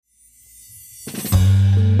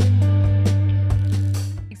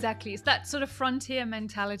exactly. It's that sort of frontier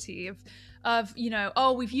mentality of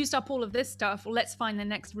oh, we've used up all of this stuff. Well, let's find the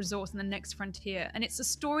next resource and the next frontier. And it's a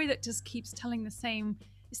story that just keeps telling the same.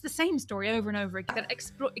 It's the same story over and over again. That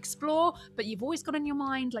explore, but you've always got in your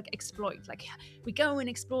mind like exploit. Like we go and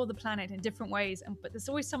explore the planet in different ways, but there's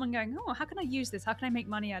always someone going, oh, how can I use this? How can I make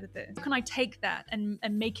money out of this? How can I take that and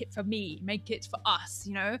make it for me, make it for us?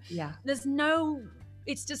 Yeah.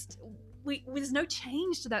 It's just there's no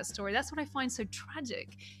change to that story. That's what I find so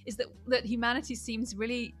tragic, is that humanity seems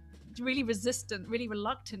really, really resistant, really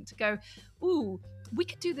reluctant to go, ooh, we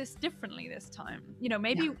could do this differently this time.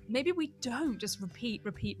 Maybe we don't just repeat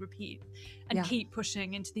and keep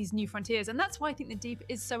pushing into these new frontiers. And that's why I think the deep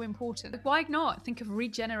is so important. Why not think of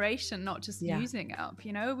regeneration, not just using up?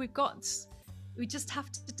 We just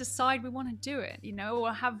have to decide we want to do it,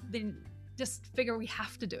 or just figure we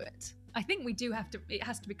have to do it. I think we do have to, it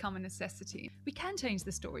has to become a necessity. We can change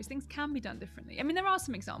the stories. Things can be done differently. I mean, there are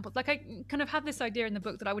some examples. Like I kind of have this idea in the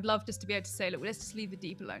book that I would love just to be able to say, look, let's just leave the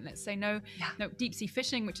deep alone. Let's say no deep sea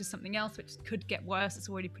fishing, which is something else, which could get worse. It's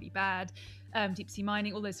already pretty bad. Deep sea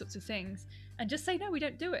mining, all those sorts of things. And just say, no, we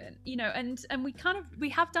don't do it, and we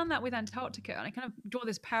have done that with Antarctica. And I kind of draw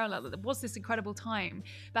this parallel that there was this incredible time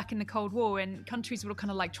back in the Cold War when countries were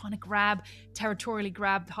kind of like trying to territorially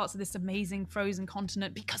grab parts of this amazing frozen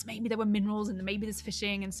continent because maybe there were minerals and maybe there's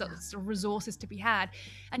fishing and sort of resources to be had.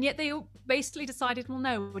 And yet they all basically decided, well,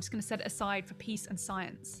 no, we're just going to set it aside for peace and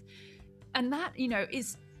science. And that,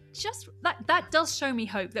 is just that does show me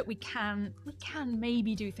hope that we can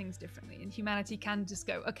maybe do things differently, and humanity can just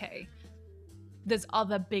go, okay, there's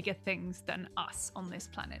other bigger things than us on this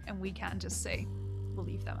planet, and we can just say, we'll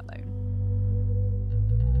leave them alone.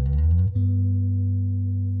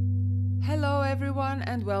 Hello everyone,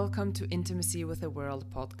 and welcome to Intimacy with the World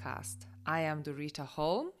podcast. I am Dorita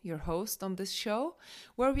Holm, your host on this show,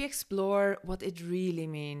 where we explore what it really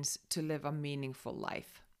means to live a meaningful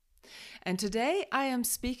life. And today I am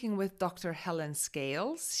speaking with Dr. Helen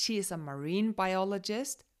Scales. She is a marine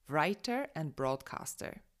biologist, writer, and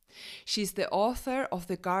broadcaster. She's the author of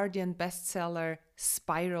the Guardian bestseller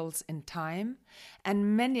Spirals in Time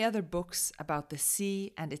and many other books about the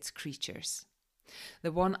sea and its creatures.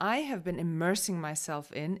 The one I have been immersing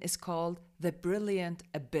myself in is called The Brilliant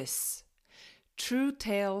Abyss. True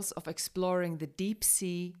tales of exploring the deep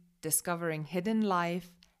sea, discovering hidden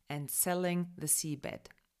life, and selling the seabed.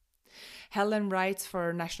 Helen writes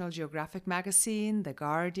for National Geographic magazine, The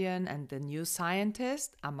Guardian, and The New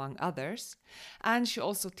Scientist, among others, and she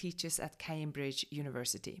also teaches at Cambridge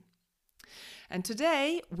University. And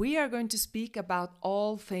today we are going to speak about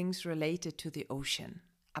all things related to the ocean,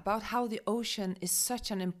 about how the ocean is such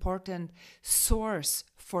an important source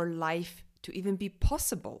for life to even be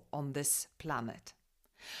possible on this planet.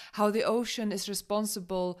 How the ocean is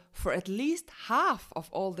responsible for at least half of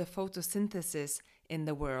all the photosynthesis in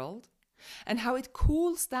the world, and how it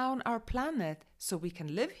cools down our planet so we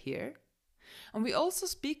can live here. And we also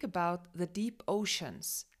speak about the deep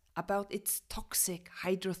oceans, about its toxic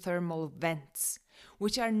hydrothermal vents,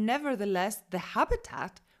 which are nevertheless the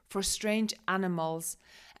habitat for strange animals,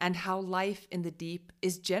 and how life in the deep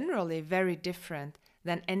is generally very different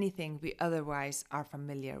than anything we otherwise are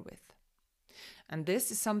familiar with. And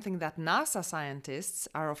this is something that NASA scientists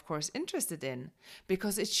are, of course, interested in,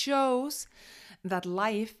 because it shows that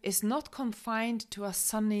life is not confined to a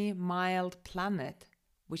sunny, mild planet,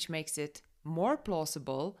 which makes it more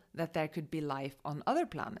plausible that there could be life on other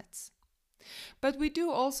planets. But we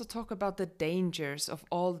do also talk about the dangers of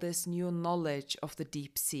all this new knowledge of the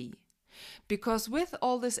deep sea, because with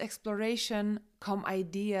all this exploration come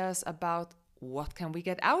ideas about what can we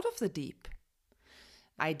get out of the deep.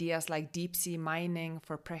 Ideas like deep sea mining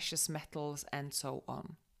for precious metals and so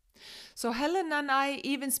on. So Helen and I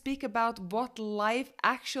even speak about what life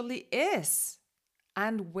actually is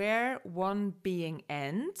and where one being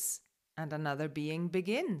ends and another being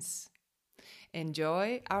begins.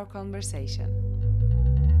 Enjoy our conversation.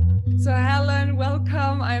 So Helen,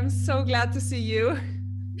 welcome. I'm so glad to see you.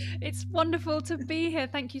 It's wonderful to be here.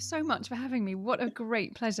 Thank you so much for having me. What a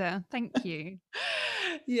great pleasure. Thank you.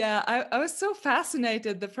 Yeah, I was so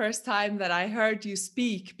fascinated the first time that I heard you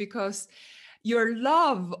speak, because your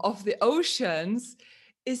love of the oceans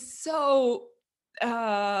is so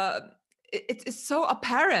it's so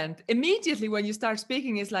apparent immediately when you start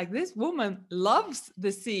speaking. It's like, this woman loves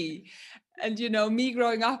the sea. And me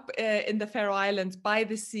growing up in the Faroe Islands by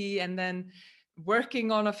the sea, and then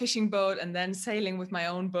working on a fishing boat, and then sailing with my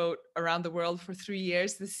own boat around the world for 3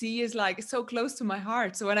 years, the sea is like so close to my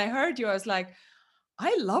heart. So when I heard you, I was like,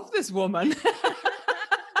 I love this woman.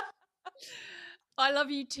 I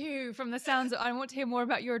love you too. From the sounds, I want to hear more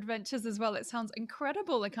about your adventures as well. It sounds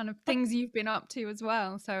incredible, the kind of things you've been up to as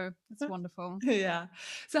well. So it's wonderful. Yeah.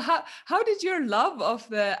 So how did your love of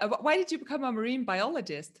the why did you become a marine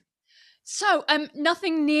biologist? So,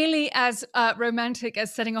 nothing nearly as romantic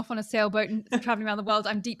as setting off on a sailboat and traveling around the world.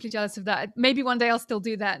 I'm deeply jealous of that. Maybe one day I'll still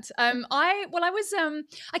do that. I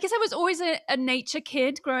guess I was always a nature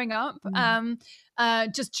kid growing up.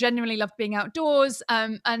 Just genuinely loved being outdoors.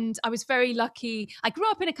 And I was very lucky. I grew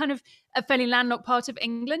up in a kind of a fairly landlocked part of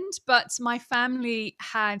England, but my family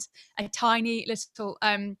had a tiny little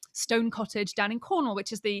stone cottage down in Cornwall,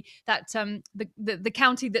 which is the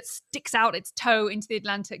county that sticks out its toe into the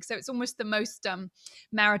Atlantic. So it's almost the most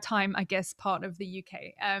maritime, I guess, part of the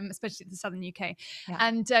UK, especially the southern UK. Yeah.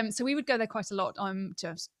 And so we would go there quite a lot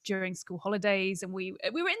just during school holidays, and we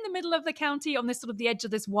were in the middle of the county on this sort of the edge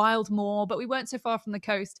of this wild moor, but we weren't so far from the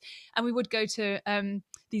coast, and we would go to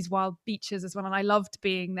these wild beaches as well, and I loved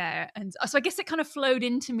being there. And so I guess it kind of flowed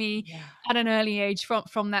into me at an early age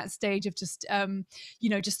from that stage of just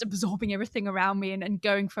just absorbing everything around me and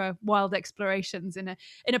going for wild explorations in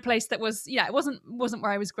a place that was it wasn't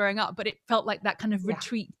where I was growing up, but it felt like that kind of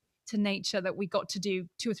retreat to nature that we got to do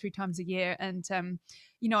 2 or 3 times a year. And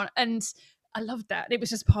and I loved that. It was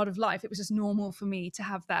just part of life. It was just normal for me to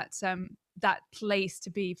have that place to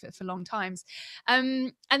be for long times.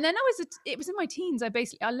 And then it was in my teens.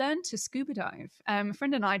 I learned to scuba dive. A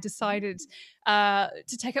friend and I decided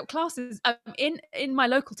to take up classes in my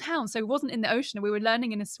local town. So it wasn't in the ocean. We were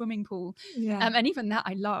learning in a swimming pool. And even that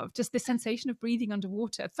I loved. Just the sensation of breathing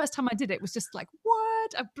underwater. The first time I did it was just like,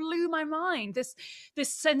 what? It blew my mind. This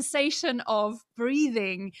sensation of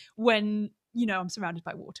breathing when I'm surrounded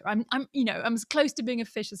by water. I'm as close to being a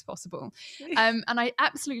fish as possible. And I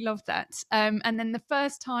absolutely loved that. And then the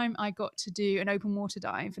first time I got to do an open water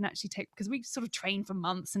dive and actually because we sort of trained for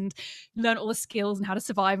months and learned all the skills and how to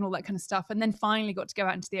survive and all that kind of stuff. And then finally got to go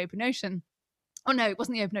out into the open ocean. Oh no, it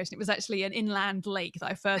wasn't the open ocean. It was actually an inland lake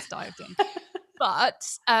that I first dived in.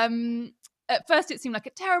 But at first, it seemed like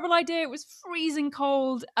a terrible idea. It was freezing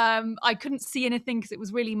cold. I couldn't see anything because it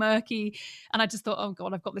was really murky, and I just thought, "Oh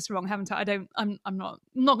God, I've got this wrong, haven't I? I'm not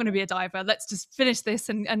going to be a diver. Let's just finish this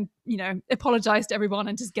and apologize to everyone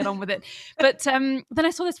and just get on with it." But then I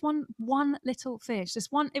saw this one little fish.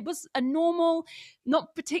 It was a normal,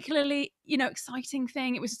 not particularly exciting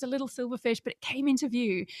thing. It was just a little silverfish, but it came into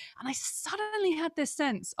view, and I suddenly had this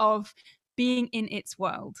sense of being in its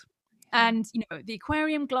world. And, the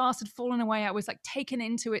aquarium glass had fallen away. I was like taken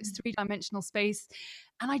into its 3-dimensional space.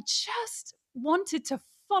 And I just wanted to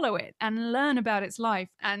follow it and learn about its life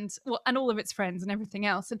and all of its friends and everything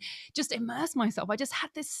else and just immerse myself. I just had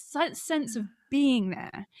this sense of being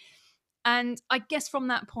there. And I guess from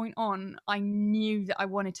that point on, I knew that I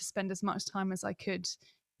wanted to spend as much time as I could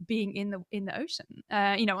being in the ocean.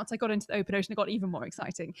 Once I got into the open ocean, it got even more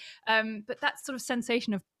exciting. But that sort of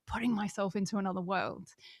sensation of putting myself into another world,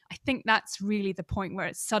 I think that's really the point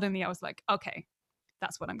where suddenly I was like, okay,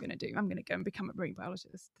 that's what I'm going to do. I'm going to go and become a marine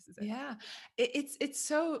biologist. This is it. Yeah, it's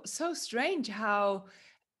so strange how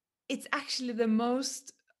it's actually the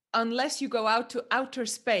most, unless you go out to outer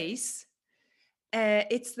space,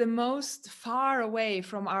 it's the most far away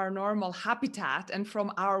from our normal habitat and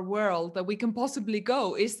from our world that we can possibly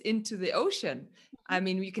go is into the ocean. I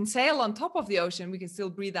mean, we can sail on top of the ocean, we can still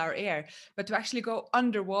breathe our air, but to actually go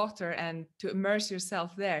underwater and to immerse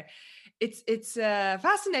yourself there, it's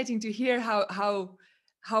fascinating to hear how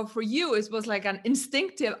for you it was like an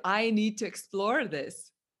instinctive, I need to explore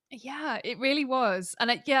this. Yeah, it really was.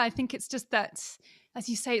 And I think it's just that, as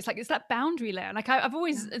you say, it's that boundary layer. Like I've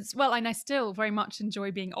always, as well, and I still very much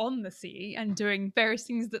enjoy being on the sea and doing various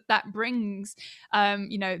things that brings,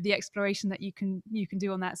 the exploration that you can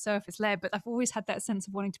do on that surface layer. But I've always had that sense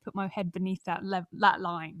of wanting to put my head beneath that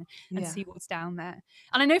line and see what's down there.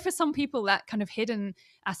 And I know for some people that kind of hidden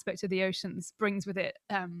aspect of the oceans brings with it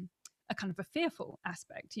a kind of a fearful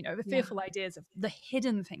aspect, the fearful ideas of the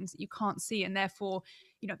hidden things that you can't see, and therefore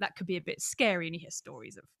that could be a bit scary. And you hear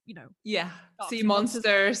stories of sea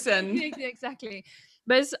monsters and exactly.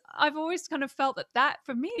 But I've always kind of felt that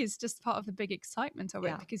for me is just part of the big excitement of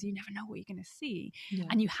it, because you never know what you're going to see,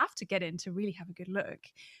 and you have to get in to really have a good look,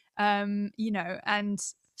 and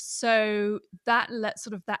so that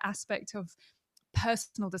sort of that aspect of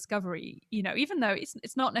personal discovery, even though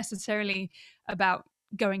it's not necessarily about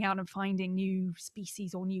going out and finding new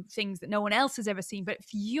species or new things that no one else has ever seen, but if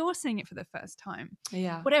you're seeing it for the first time,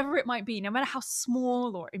 whatever it might be, no matter how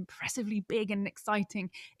small or impressively big and exciting,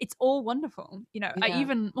 it's all wonderful. I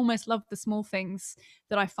even almost love the small things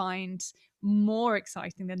that I find more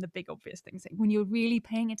exciting than the big obvious things. Like when you're really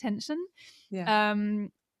paying attention,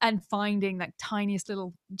 and finding like tiniest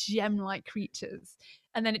little gem-like creatures.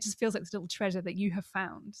 And then it just feels like this little treasure that you have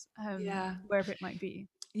found, Yeah. wherever it might be.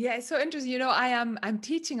 Yeah, it's so interesting. I'm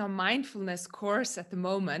teaching a mindfulness course at the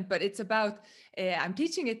moment, but it's about I'm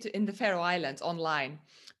teaching it in the Faroe Islands online.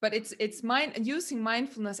 But it's using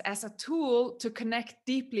mindfulness as a tool to connect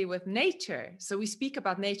deeply with nature. So we speak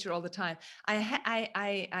about nature all the time.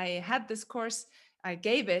 I had this course. I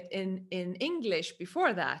gave it in English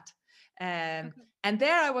before that, Okay. and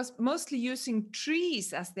there I was mostly using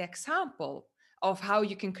trees as the example of how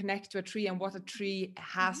you can connect to a tree and what a tree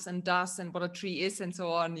has and does and what a tree is and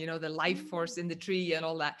so on, the life force in the tree and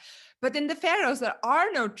all that. But in the Faroes, there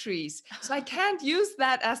are no trees. So I can't use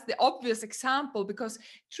that as the obvious example, because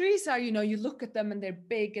trees are, you look at them and they're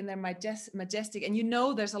big and they're majestic, and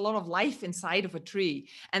there's a lot of life inside of a tree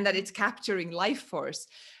and that it's capturing life force.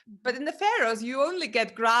 But in the Faroes, you only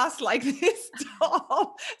get grass like this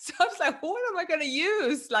tall. So I was like, what am I going to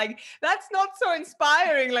use? Like, that's not so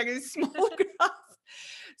inspiring, like a small grass.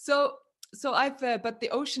 So but the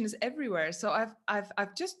ocean is everywhere. So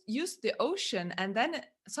I've just used the ocean, and then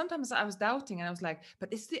sometimes I was doubting, and I was like,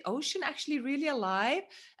 but is the ocean actually really alive?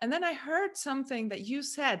 And then I heard something that you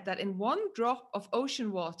said, that in one drop of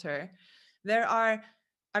ocean water, there are,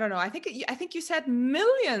 I don't know, I think you said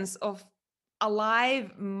millions of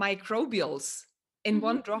alive microbials in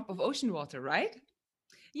one drop of ocean water, right?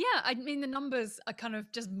 Yeah, I mean, the numbers are kind of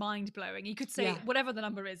just mind blowing. You could say Yeah. whatever the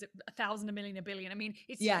number is, 1,000, a million, a billion. I mean,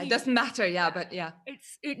 it's Yeah, it huge. doesn't matter. Yeah, but yeah.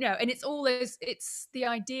 And it's all this. It's the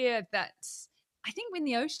idea that I think in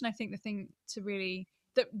the ocean, I think the thing to really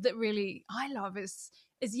that really I love is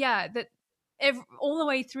that all the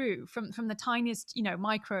way through from the tiniest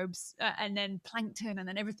microbes, and then plankton, and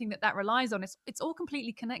then everything that relies on, it's all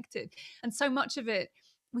completely connected, and so much of it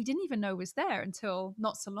we didn't even know was there until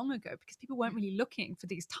not so long ago, because people weren't really looking for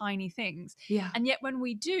these tiny things. Yeah. And yet when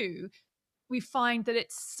we do, we find that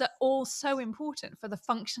it's all so important for the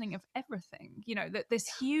functioning of everything, that this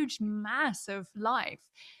huge mass of life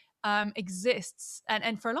exists,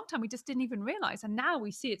 and for a long time we just didn't even realize, and now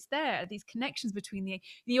we see it's there, these connections between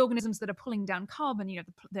the organisms that are pulling down carbon,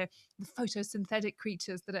 the photosynthetic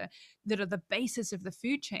creatures that are the basis of the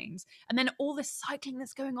food chains, and then all this cycling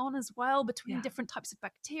that's going on as well between different types of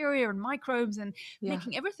bacteria and microbes, and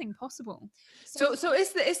making everything possible. So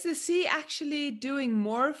is the sea actually doing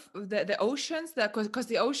more, the oceans, because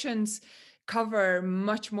the oceans cover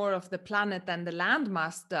much more of the planet than the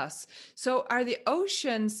landmass does. So are the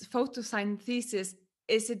oceans photosynthesis,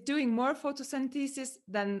 is it doing more photosynthesis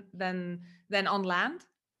than on land?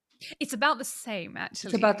 It's about the same, actually.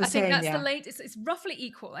 It's about the I think same, that's yeah. the late. It's roughly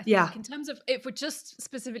equal, I think, Yeah. in terms of, if we're just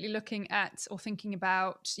specifically looking at or thinking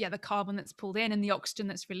about, the carbon that's pulled in and the oxygen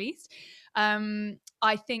that's released.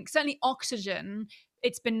 I think certainly oxygen,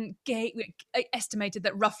 it's been estimated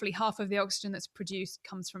that roughly half of the oxygen that's produced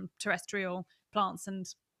comes from terrestrial plants and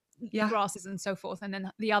grasses and so forth, and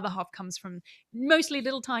then the other half comes from mostly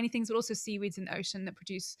little tiny things, but also seaweeds in the ocean that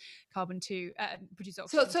produce carbon too, produce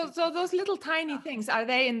oxygen. So those little tiny things, are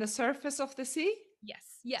they in the surface of the sea?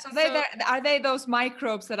 Yes. So are they those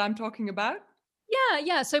microbes that I'm talking about?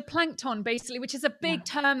 Yeah. So plankton, basically, which is a big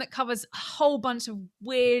term that covers a whole bunch of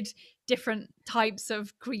weird, different types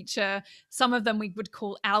of creature. Some of them we would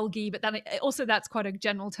call algae, but then also that's quite a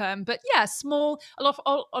general term. But small. A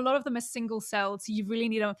lot of them are single celled, so you really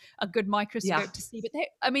need a good microscope to see. But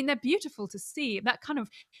they're beautiful to see. That kind of,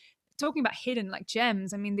 talking about hidden like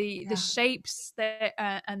gems. I mean, the shapes there,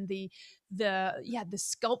 and the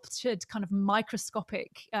sculptured kind of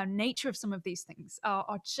microscopic nature of some of these things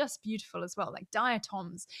are just beautiful as well. Like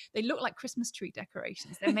diatoms, they look like Christmas tree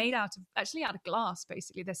decorations. They're made out of glass,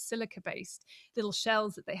 basically. They're silica based little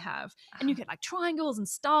shells that they have, and you get like triangles and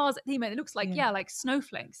stars. It looks like like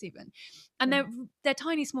snowflakes even, and they're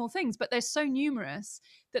tiny small things, but they're so numerous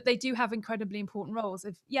that they do have incredibly important roles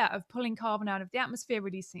of pulling carbon out of the atmosphere,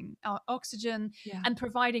 releasing oxygen, and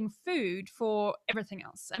providing food for everything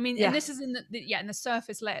else. I mean, and this is in the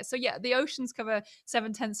surface layer. So the oceans cover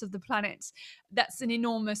 7/10 of the planet. That's an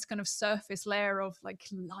enormous kind of surface layer of like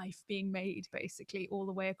life being made, basically, all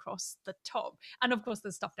the way across the top. And of course,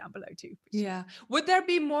 there's stuff down below too. Would there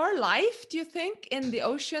be more life, do you think, in the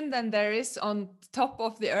ocean than there is on top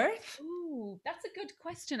of the earth? Ooh, that's a good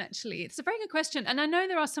question, actually. It's a very good question. And I know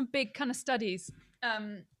there are some big kind of studies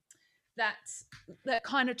that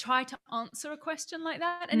kind of try to answer a question like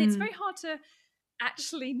that. And it's very hard to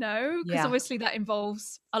actually know, because obviously that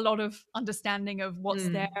involves a lot of understanding of what's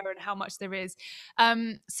there and how much there is.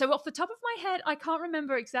 So off the top of my head, I can't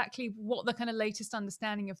remember exactly what the kind of latest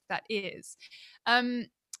understanding of that is.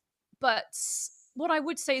 But what I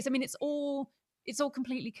would say is, I mean, it's all it's all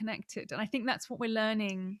completely connected. And I think that's what we're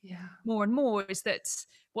learning Yeah. more and more, is that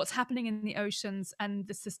what's happening in the oceans and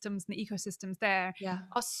the systems and the ecosystems there Yeah.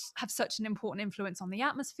 have such an important influence on the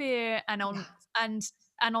atmosphere and on Yeah.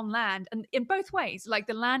 and on land, and in both ways. Like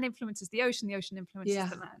the land influences the ocean influences Yeah.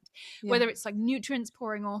 the land, Yeah. whether it's like nutrients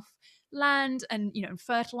pouring off land and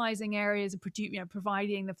fertilizing areas and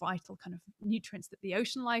providing the vital kind of nutrients that the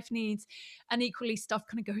ocean life needs, and equally stuff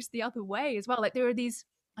kind of goes the other way as well. Like there are these,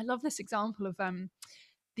 I love this example of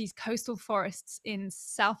these coastal forests in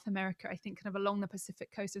South America, I think kind of along the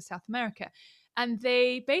Pacific coast of South America. And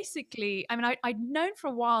they basically, I mean, I'd known for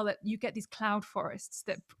a while that you get these cloud forests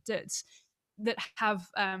that have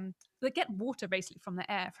that get water basically from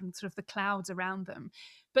the air, from sort of the clouds around them.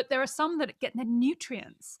 But there are some that get their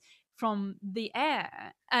nutrients from the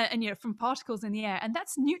air and from particles in the air, and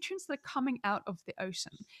that's nutrients that are coming out of the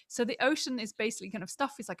ocean. So the ocean is basically kind of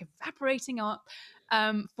stuff is like evaporating up,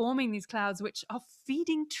 forming these clouds which are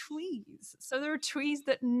feeding trees. So there are trees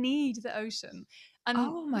that need the ocean, and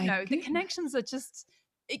Oh my the goodness. connections are just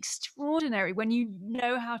extraordinary when you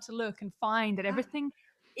know how to look and find that everything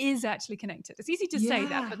is actually connected. It's easy to say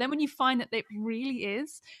that, but then when you find that it really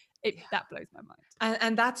is, that blows my mind.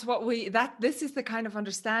 And that's what this is the kind of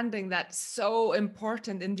understanding that's so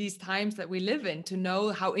important in these times that we live in, to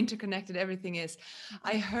know how interconnected everything is.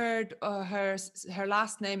 I heard her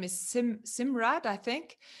last name is Simrad, I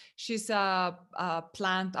think. She's a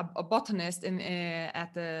botanist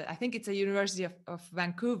at the, I think it's a University of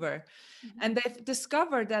Vancouver. And they've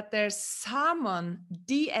discovered that there's salmon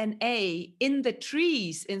DNA in the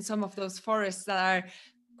trees in some of those forests that are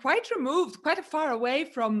quite removed, quite far away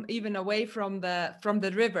from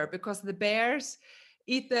the river, because the bears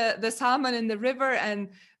eat the salmon in the river, and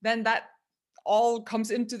then that all comes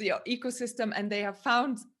into the ecosystem, and they have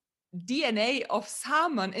found DNA of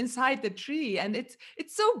salmon inside the tree. And it's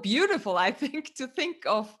so beautiful, I think, to think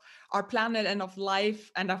of our planet and of life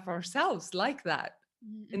and of ourselves like that,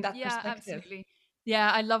 in that perspective. Absolutely.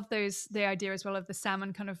 Yeah, I love the idea as well of the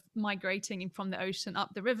salmon kind of migrating in from the ocean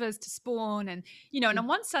up the rivers to spawn. And and in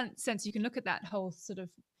one sense you can look at that whole sort of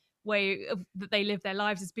way that they live their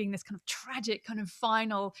lives as being this kind of tragic kind of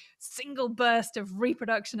final single burst of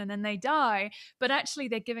reproduction and then they die. But actually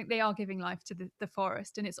they are giving life to the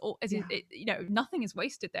forest, and it's all nothing is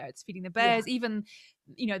wasted there. It's feeding the bears, even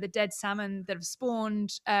the dead salmon that have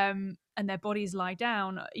spawned and their bodies lie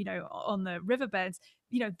down on the riverbeds.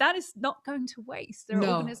 That is not going to waste. There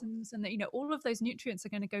are organisms, and all of those nutrients are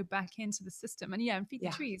going to go back into the system and feed the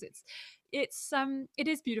trees. It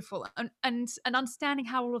is beautiful, and understanding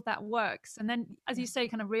how all of that works, and then, as you say,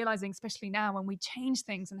 kind of realizing, especially now when we change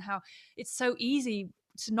things, and how it's so easy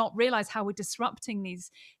to not realize how we're disrupting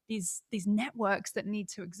these networks that need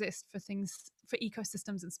to exist for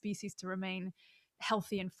ecosystems and species to remain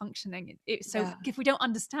healthy and functioning. If we don't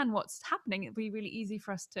understand what's happening, it'd be really easy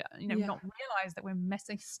for us to not realize that we're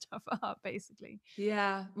messing stuff up, basically.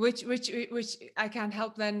 Which I can't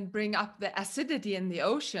help then bring up the acidity in the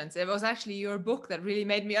oceans. It was actually your book that really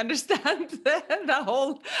made me understand the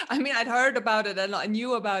whole, I mean, I'd heard about it and I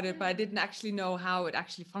knew about it, but I didn't actually know how it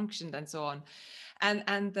actually functioned and so on,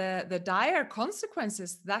 and the dire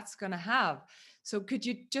consequences that's going to have. So could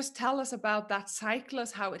you just tell us about that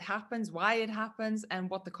cyclus, how it happens, why it happens, and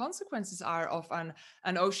what the consequences are of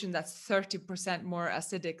an ocean that's 30% more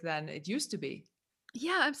acidic than it used to be?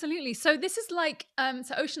 Yeah, absolutely. So this is like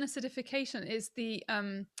so ocean acidification is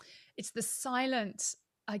it's the silent,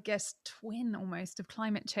 I guess, twin almost of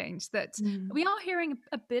climate change that we are hearing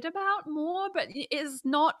a bit about more, but it is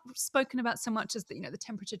not spoken about so much as the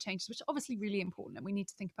temperature changes, which are obviously really important, and we need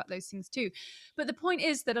to think about those things too. But the point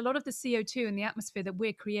is that a lot of the CO2 in the atmosphere that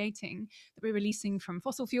we're creating, that we're releasing from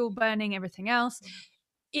fossil fuel burning, everything else,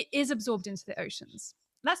 it is absorbed into the oceans.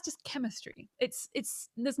 That's just chemistry. It's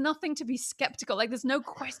there's nothing to be skeptical. Like there's no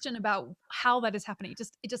question about how that is happening.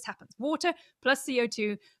 It just happens. Water plus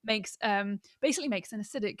CO2 basically makes an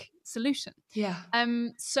acidic solution.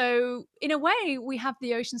 So in a way, we have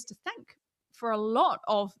the oceans to thank for a lot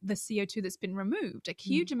of the CO2 that's been removed, like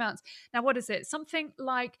huge amounts. Now, what is it? Something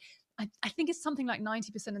like I think it's something like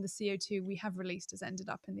 90% of the CO2 we have released has ended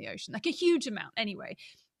up in the ocean, like a huge amount anyway,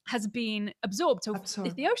 has been absorbed. So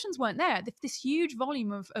if the oceans weren't there, if this huge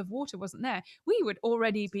volume of water wasn't there, we would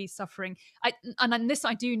already be suffering. I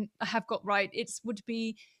have got right. It would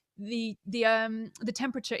be the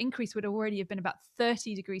temperature increase would already have been about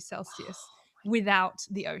 30 degrees Celsius without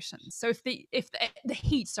the oceans. So if the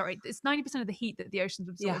heat, sorry, it's 90% of the heat that the oceans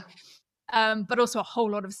absorb, but also a whole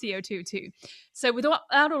lot of CO2 too. So without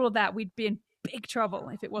all of that, we'd be in big trouble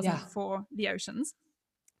if it wasn't for the oceans.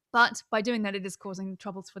 But by doing that, it is causing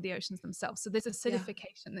troubles for the oceans themselves. So this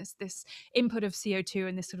acidification, this input of CO2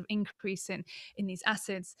 and this sort of increase in these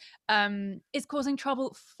acids is causing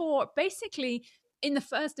trouble for basically, in the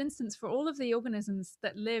first instance, for all of the organisms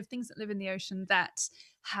that live, things that live in the ocean that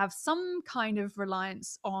have some kind of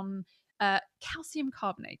reliance on calcium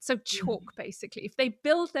carbonate, so chalk, basically. If they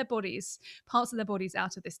build their bodies, parts of their bodies,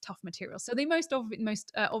 out of this tough material. So the most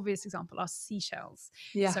obvious example are seashells.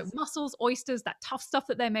 So mussels, oysters, that tough stuff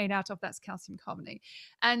that they're made out of, that's calcium carbonate.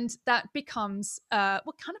 And that becomes,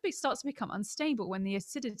 starts to become unstable when the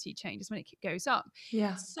acidity changes, when it goes up.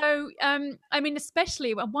 Yeah. So, I mean,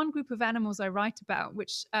 especially one group of animals I write about,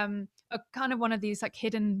 which are kind of one of these like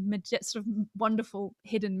hidden, sort of wonderful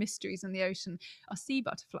hidden mysteries in the ocean, are sea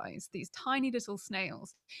butterflies, these tiny little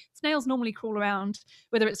snails. Snails normally crawl around,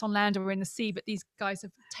 whether it's on land or in the sea, but these guys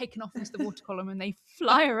have taken off into the water column and they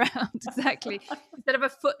fly around. Exactly. Instead of a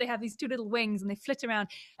foot, they have these two little wings and they flit around.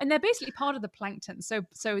 And they're basically part of the plankton. So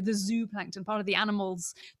the zooplankton, part of the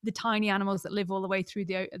animals, the tiny animals that live all the way through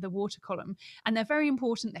the water column. And they're very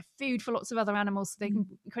important. They're food for lots of other animals. So they're an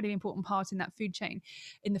incredibly important part in that food chain,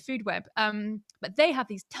 in the food web. But they have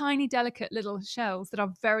these tiny, delicate little shells that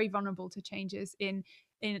are very vulnerable to changes in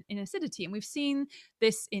acidity. And we've seen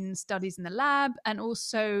this in studies in the lab. And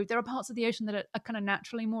also there are parts of the ocean that are kind of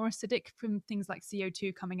naturally more acidic from things like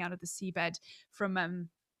CO2 coming out of the seabed from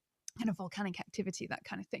kind of volcanic activity, that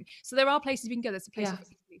kind of thing. So there are places you can go. There's a place,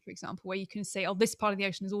 for example, where you can say, oh, this part of the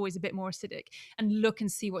ocean is always a bit more acidic, and look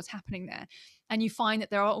and see what's happening there. And you find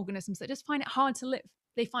that there are organisms that just find it hard to live.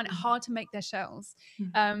 They find it hard to make their shells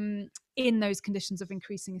in those conditions of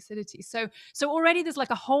increasing acidity. So already there's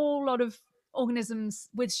like a whole lot of organisms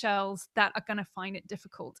with shells that are going to find it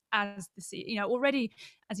difficult as the sea. You know, already,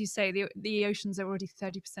 as you say, the oceans are already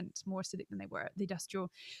 30% more acidic than they were at the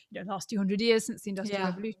industrial, last 200 years since the Industrial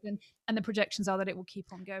Revolution, and the projections are that it will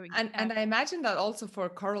keep on going. And I imagine that also for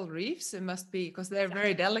coral reefs, it must be, because they're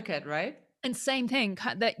very delicate, right? And same thing,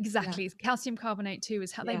 exactly. Calcium carbonate too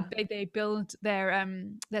is how they build their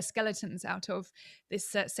skeletons out of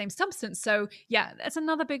this same substance. So yeah, that's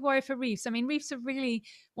another big worry for reefs. I mean, reefs are really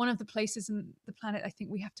one of the places in the planet I think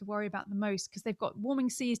we have to worry about the most, because they've got warming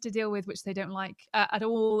seas to deal with, which they don't like at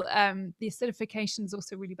all. The acidification is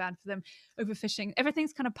also really bad for them. Overfishing,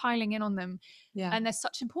 everything's kind of piling in on them. And they're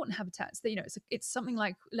such important habitats that, it's something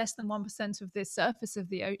like less than 1% of the surface of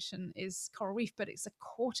the ocean is coral reef, but it's a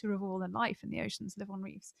quarter of all the life in the oceans live on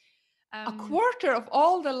reefs. A quarter of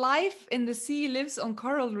all the life in the sea lives on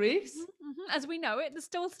coral reefs. As we know it. There's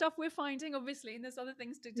still stuff we're finding, obviously, and there's other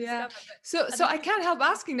things to discover. So I can't help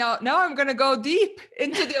asking now. I'm going to go deep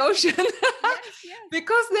into the ocean.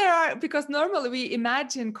 because normally we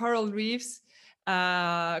imagine coral reefs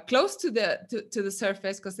close to the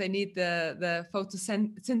surface, because they need the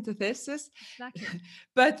photosynthesis. Exactly.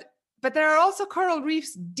 But there are also coral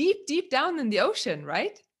reefs deep down in the ocean,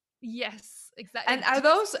 right? Yes. Exactly. And are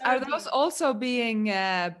those also being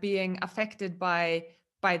affected by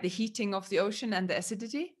the heating of the ocean and the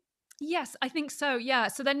acidity? Yes, I think so. Yeah.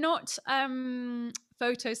 So they're not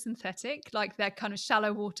photosynthetic like their kind of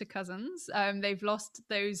shallow water cousins. They've lost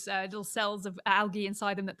those little cells of algae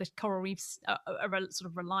inside them that the coral reefs are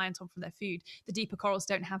sort of reliant on for their food. The deeper corals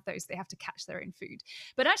don't have those. They have to catch their own food.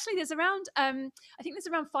 But actually there's around, I think there's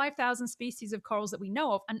around 5,000 species of corals that we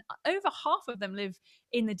know of, and over half of them live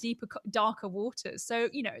in the deeper, darker waters. So,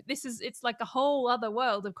 it's like a whole other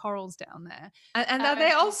world of corals down there. And are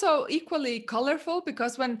they also equally colorful?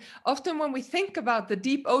 Because often when we think about the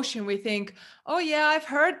deep ocean, we think, oh yeah, I've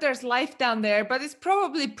heard there's life down there, but it's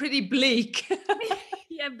probably pretty bleak.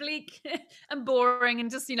 Yeah, bleak and boring,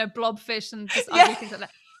 and just, blobfish and just ugly things like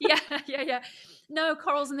that. Yeah. No,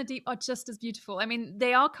 corals in the deep are just as beautiful. I mean,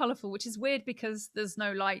 they are colorful, which is weird because there's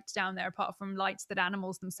no light down there apart from lights that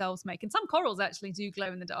animals themselves make. And some corals actually do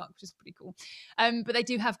glow in the dark, which is pretty cool. But they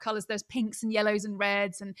do have colors. There's pinks and yellows and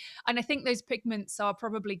reds. And I think those pigments are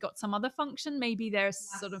probably got some other function. Maybe they're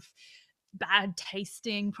sort of bad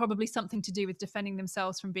tasting, probably something to do with defending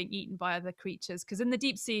themselves from being eaten by other creatures, because in the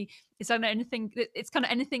deep sea it's kind of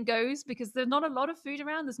anything goes, because there's not a lot of food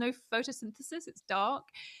around. There's no photosynthesis, it's dark,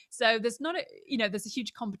 so there's not there's a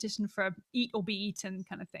huge competition for eat or be eaten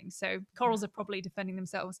kind of thing. So corals are probably defending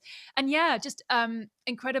themselves. And just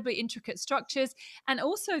incredibly intricate structures. And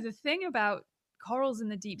also the thing about corals in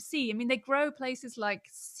the deep sea, I mean, they grow places like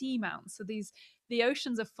seamounts. So the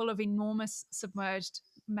oceans are full of enormous submerged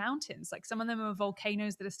mountains. Like some of them are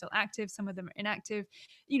volcanoes that are still active, some of them are inactive.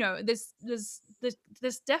 There's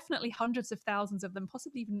definitely hundreds of thousands of them,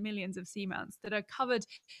 possibly even millions of seamounts that are covered.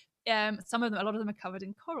 A lot of them are covered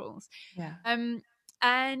in corals.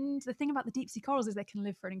 And the thing about the deep sea corals is they can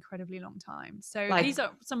live for an incredibly long time. So Like these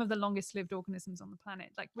are some of the longest lived organisms on the planet.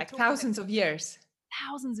 Like we're like talking thousands of years.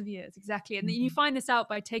 thousands of years, exactly. And then you Mhm. find this out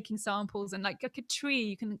by taking samples, and like a tree,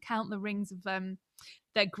 you can count the rings of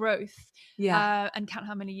their growth, Yeah. and count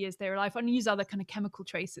how many years they're alive, and use other kind of chemical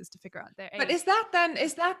traces to figure out their But age.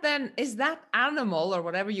 is that animal, or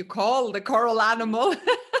whatever you call the coral animal,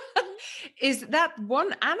 is that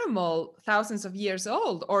one animal thousands of years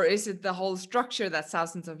old, or is it the whole structure that's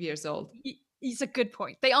thousands of years old? It's a good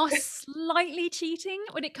point. They are slightly cheating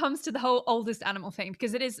when it comes to the whole oldest animal thing,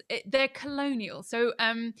 because they're colonial. So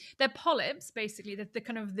they're polyps, basically. The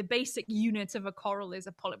kind of the basic unit of a coral is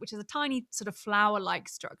a polyp, which is a tiny sort of flower-like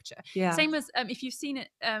structure. Yeah. Same as if you've seen it,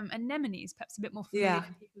 anemones, perhaps a bit more familiar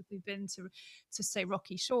for people who've been to say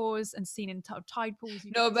rocky shores and seen in tide pools.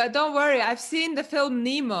 No, but don't worry. I've seen the film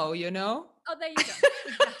Nemo, you know? Oh, there you go.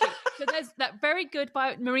 Exactly. So there's that very good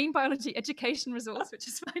marine biology education resource, which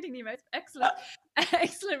is Finding Nemo. Excellent,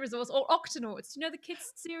 excellent resource. Or Octonauts. Do you know the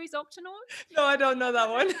kids series Octonauts? No, I don't know that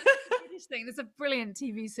one. British thing. There's a brilliant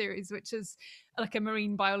TV series which is like a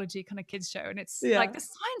marine biology kind of kids show, and it's Yeah. like the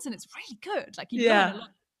science and it's really good. Like you learn a lot.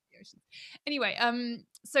 Anyway,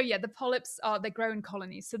 so yeah, the polyps they grow in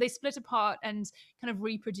colonies, so they split apart and kind of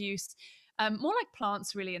reproduce, more like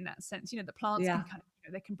plants, really, in that sense. You know, the plants can kind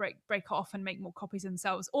of, they can break off and make more copies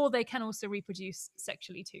themselves, or they can also reproduce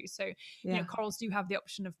sexually too. So you know, corals do have the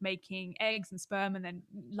option of making eggs and sperm, and then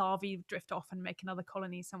larvae drift off and make another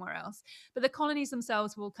colony somewhere else. But the colonies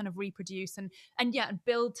themselves will kind of reproduce and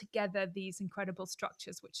build together these incredible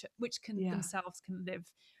structures, which can themselves can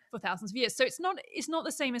live for thousands of years. So it's not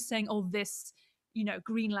the same as saying, oh, this, you know,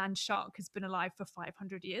 Greenland shark has been alive for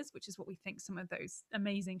 500 years, which is what we think some of those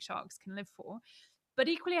amazing sharks can live for. But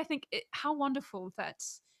equally, I think how wonderful that,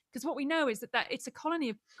 because what we know is that it's a colony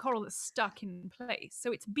of coral that's stuck in place.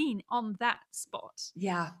 So it's been on that spot,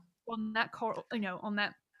 on that coral, you know, on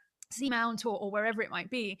that seamount or wherever it might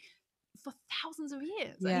be, for thousands of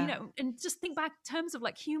years. And, you know, and just think back in terms of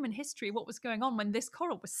like human history, what was going on when this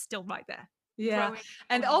coral was still right there. Yeah.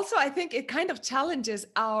 And also, I think it kind of challenges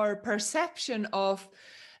our perception of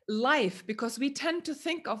life, because we tend to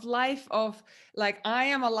think of life of like, I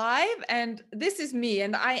am alive and this is me,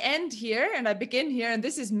 and I end here and I begin here and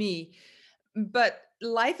this is me. But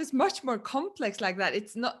life is much more complex like that.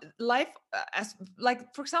 It's not life as,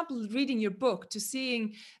 like, for example, reading your book, to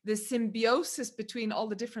seeing the symbiosis between all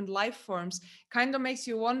the different life forms kind of makes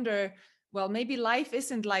you wonder, well, maybe life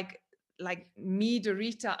isn't like me,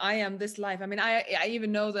 Dorita, I am this life. I mean, I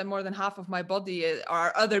even know that more than half of my body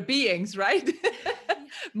are other beings, right?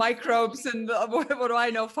 Microbes and what do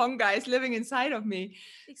I know, fungi is living inside of me.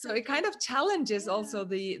 So it kind of challenges also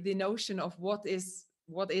the notion of what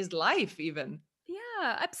is life even.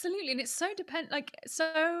 Yeah, absolutely. And it's so like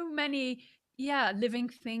so many living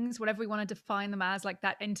things, whatever we want to define them as, like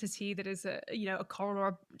that entity that is a, you know, a coral or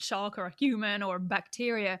a shark or a human or a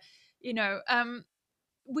bacteria, you know,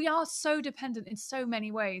 we are so dependent in so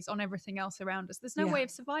many ways on everything else around us. There's no way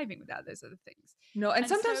of surviving without those other things. No, and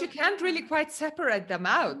sometimes so, you can't really quite separate them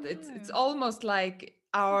out. It's almost like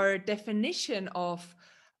our definition of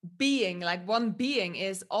being, like one being,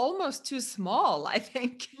 is almost too small, I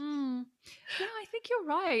think. Yeah, I think you're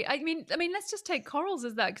right. I mean, let's just take corals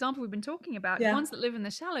as that example we've been talking about. The ones that live in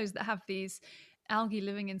the shallows that have these algae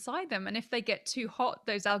living inside them, and if they get too hot,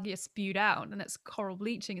 those algae are spewed out, and that's coral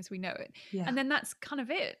bleaching as we know it. And then that's kind of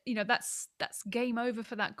it. You know, that's game over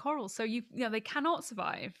for that coral. So you know, they cannot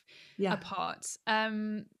survive apart.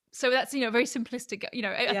 So that's, you know, very simplistic. You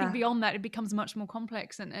know, I think beyond that it becomes much more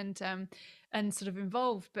complex and sort of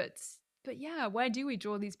involved. But yeah, where do we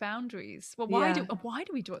draw these boundaries? Well, why do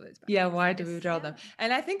we draw those boundaries? Yeah, why do we draw them?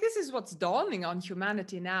 And I think this is what's dawning on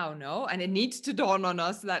humanity now, no? And it needs to dawn on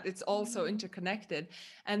us that it's also interconnected.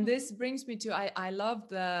 And this brings me to, I love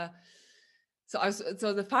the, so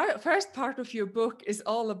the first part of your book is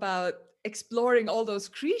all about exploring all those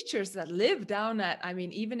creatures that live down at, I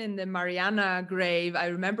mean, even in the Mariana Grave. I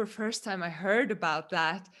remember first time I heard about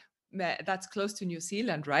that, that's close to New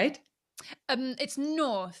Zealand, right? It's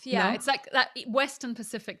north, It's like that Western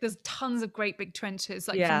Pacific. There's tons of great big trenches,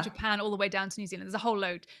 like from Japan all the way down to New Zealand. There's a whole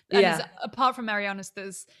load. And apart from Marianas,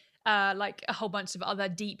 there's like a whole bunch of other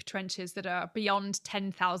deep trenches that are beyond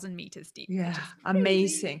 10,000 meters deep. Yeah,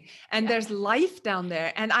 amazing. And there's life down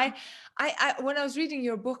there. And I when I was reading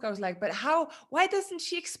your book, I was like, but why doesn't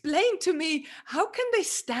she explain to me, how can they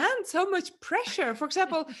stand so much pressure? For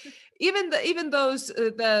example, even those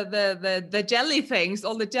the jelly things,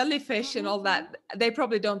 all the jellyfish and all that, they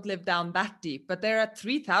probably don't live down that deep, but they're at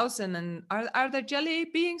 3,000. And are there jelly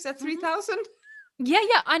beings at 3,000?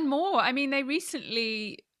 Yeah, and more. I mean, they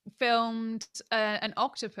recently filmed an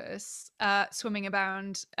octopus swimming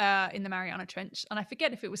around in the Mariana Trench, and I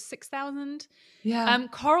forget if it was 6,000. Yeah.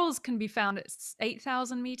 Corals can be found at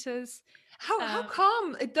 8,000 meters. How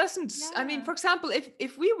come it doesn't? I mean, Yeah. for example,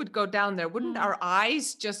 if we would go down there, wouldn't Mm. our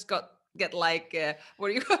eyes just get like what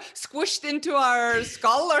do you squished into our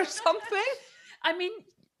skull or something? I mean,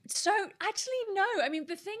 so actually, no. I mean,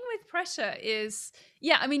 the thing with pressure is,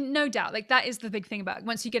 yeah, I mean, no doubt, like that is the big thing about it.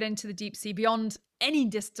 Once you get into the deep sea, beyond any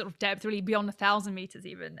sort of depth, really beyond 1,000 meters,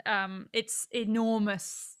 even, it's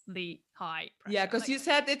enormously high pressure. Yeah, because Like, you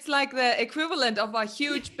said it's like the equivalent of a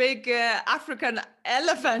huge, big African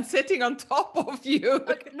elephant sitting on top of you.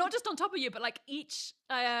 like, not just on top of you, but like each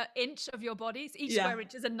inch of your body, each Yeah. square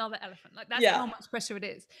inch is another elephant. Like that's Yeah. how much pressure it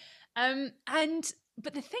is. And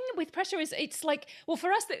but the thing with pressure is it's like, well,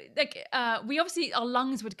 for us, like we obviously, our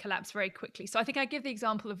lungs would collapse very quickly. So I think I give the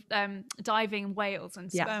example of diving whales and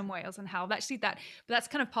Yeah. sperm whales, and how actually but that's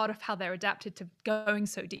kind of part of how they're adapted to going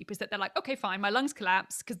so deep, is that they're like, okay, fine, my lungs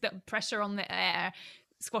collapse because the pressure on the air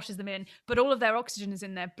squashes them in, but all of their oxygen is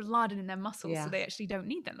in their blood and in their muscles, Yeah. so they actually don't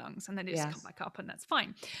need their lungs, and then they just Yes. come back up, and that's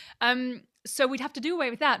fine. So we'd have to do away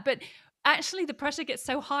with that, but actually the pressure gets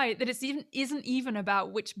so high that isn't even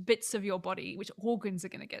about which bits of your body, which organs are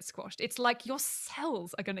going to get squashed. It's like your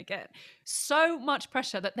cells are going to get so much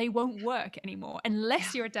pressure that they won't work anymore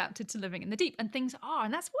unless you're adapted to living in the deep. And things are,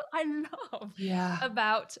 and that's what I love Yeah.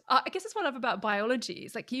 about I guess that's what I love about biology.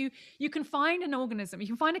 Is like you can find an organism, you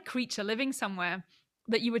can find a creature living somewhere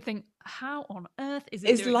that you would think, how on earth is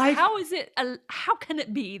it doing? life? How can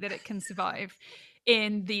it be that it can survive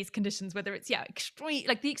in these conditions, whether it's extreme,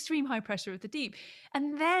 like the extreme high pressure of the deep?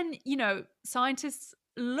 And then, scientists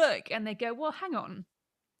look and they go, well, hang on,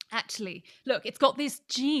 actually, look, it's got this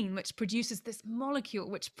gene which produces this molecule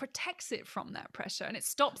which protects it from that pressure, and it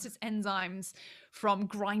stops its enzymes from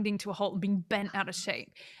grinding to a halt and being bent out of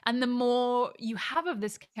shape. And the more you have of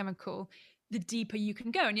this chemical, the deeper you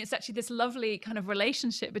can go. And it's actually this lovely kind of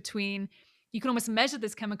relationship between, you can almost measure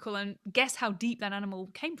this chemical and guess how deep that animal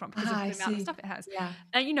came from because of the amount of stuff it has. Yeah.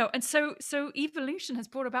 And and so evolution has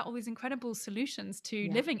brought about all these incredible solutions to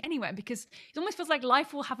living anywhere, because it almost feels like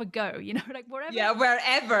life will have a go, like wherever. Yeah,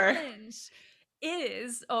 wherever.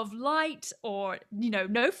 Is of light, or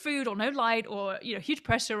no food or no light, or huge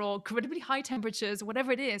pressure or incredibly high temperatures, or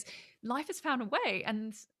whatever it is, life has found a way.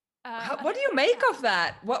 And what do you make of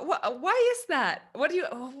that? Why is that? What do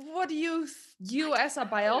you as a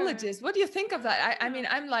biologist, what do you think of that? I mean,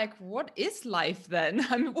 I'm like, what is life then?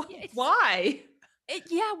 I mean, why?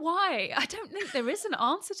 Why? I don't think there is an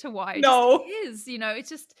answer to why. No. It is, it's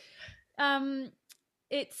just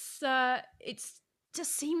it's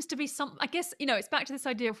just seems to be some, I guess, it's back to this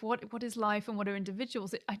idea of what is life and what are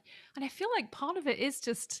individuals. And I feel like part of it is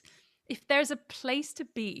just, if there's a place to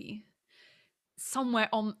be somewhere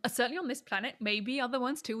on, certainly on this planet, maybe other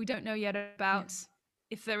ones too, we don't know yet about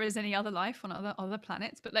if there is any other life on other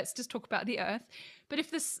planets, but let's just talk about the Earth. But if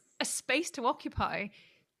there's a space to occupy,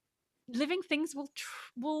 living things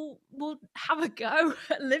will have a go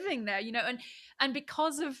at living there, and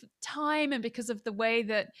because of time and because of the way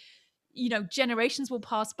that generations will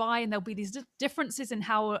pass by, and there'll be these differences in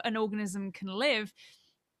how an organism can live,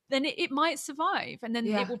 then it might survive, and then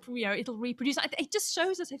it will, it'll reproduce. It just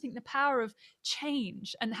shows us, I think, the power of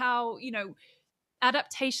change, and how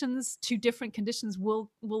adaptations to different conditions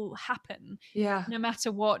will happen, no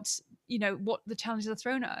matter what the challenges are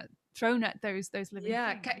thrown at those living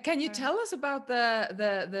things. Can you tell us about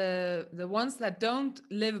the ones that don't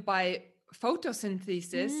live by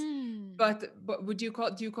photosynthesis, but do you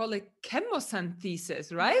call it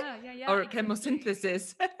chemosynthesis, right? Yeah, or exactly.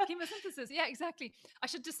 chemosynthesis. Chemosynthesis, yeah, exactly. I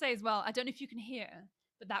should just say as well, I don't know if you can hear,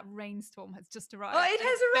 but that rainstorm has just arrived. Oh, it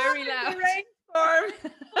has arrived. Very loud. The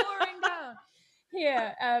rainstorm pouring down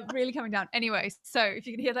here, really coming down. Anyway, so if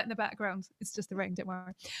you can hear that in the background, it's just the rain, don't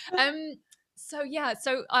worry.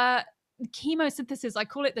 Chemosynthesis, I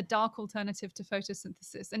call it the dark alternative to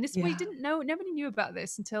photosynthesis. And this we didn't know, nobody knew about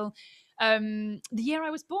this until the year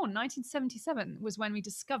I was born. 1977 was when we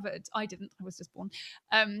discovered, I was just born,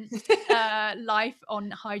 life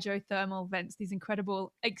on hydrothermal vents, these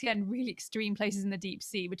incredible, again, really extreme places in the deep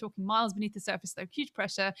sea. We're talking miles beneath the surface, though, huge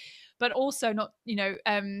pressure, but also not,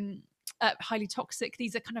 highly toxic.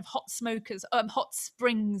 These are kind of hot smokers, hot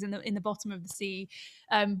springs in the bottom of the sea,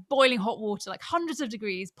 boiling hot water, like hundreds of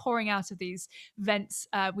degrees, pouring out of these vents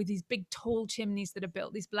with these big tall chimneys that are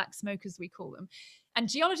built, these black smokers, we call them. And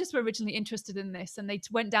geologists were originally interested in this, and they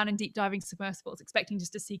went down in deep diving submersibles expecting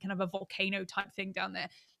just to see kind of a volcano type thing down there.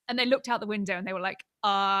 And they looked out the window and they were like,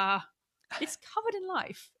 it's covered in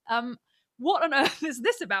life. What on earth is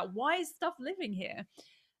this about? Why is stuff living here?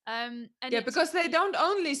 And Yeah, it because they don't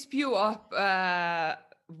only spew up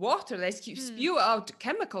water, they spew out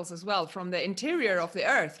chemicals as well from the interior of the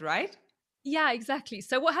earth, right? Yeah, exactly.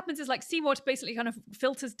 So what happens is like seawater basically kind of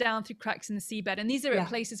filters down through cracks in the seabed, and these are at Yeah.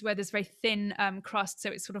 places where there's very thin crust, so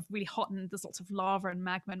it's sort of really hot and there's lots of lava and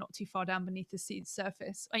magma not too far down beneath the sea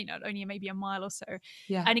surface. Only maybe a mile or so,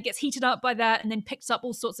 Yeah. and it gets heated up by that, and then picks up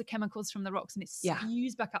all sorts of chemicals from the rocks, and it Yeah.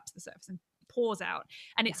 spews back up to the surface and pours out.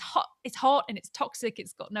 And it's Yeah. hot. It's hot and it's toxic.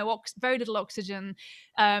 It's got very little oxygen.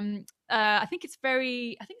 I think it's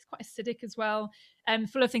quite acidic as well,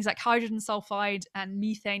 full of things like hydrogen sulfide and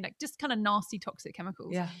methane, like just kind of nasty toxic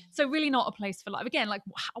chemicals. Yeah. So really not a place for life. Again, like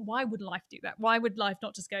why would life do that? Why would life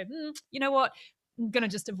not just go, you know what? I'm going to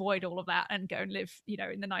just avoid all of that and go and live,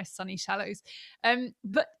 in the nice sunny shallows.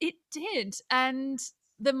 But it did. And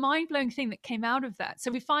the mind-blowing thing that came out of that,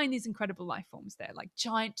 so we find these incredible life forms there, like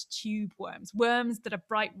giant tube worms that are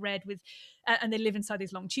bright red with and they live inside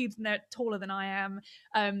these long tubes, and they're taller than I am.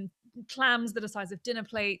 Clams that are the size of dinner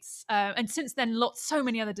plates, and since then so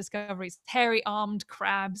many other discoveries. Hairy armed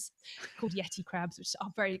crabs called yeti crabs, which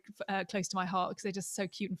are very close to my heart because they're just so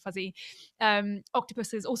cute and fuzzy.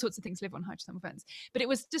 Octopuses, all sorts of things live on hydrothermal vents. But it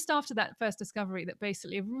was just after that first discovery that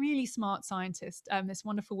basically a really smart scientist, this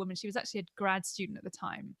wonderful woman, she was actually a grad student at the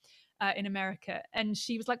time in America, and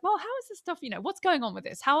she was like, well, how is this stuff, what's going on with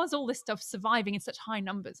this? How is all this stuff surviving in such high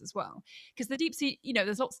numbers as well? Because the deep sea,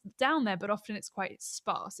 there's lots down there, but often it's quite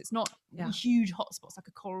sparse. It's not huge hotspots like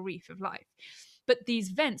a coral reef of life, but these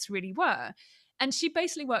vents really were. And she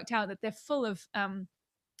basically worked out that they're full of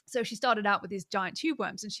so she started out with these giant tube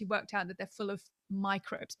worms, and she worked out that they're full of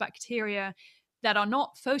microbes, bacteria that are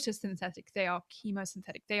not photosynthetic, they are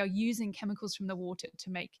chemosynthetic. They are using chemicals from the water to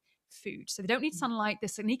make food. So they don't need sunlight.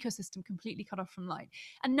 There's an ecosystem completely cut off from light.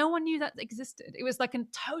 And no one knew that existed. It was like a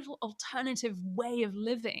total alternative way of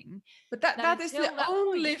living. But that is the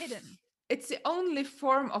only hidden. It's the only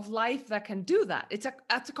form of life that can do that. It's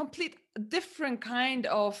a complete different kind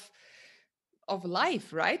of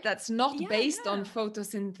life, right? That's not based on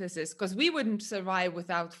photosynthesis, because we wouldn't survive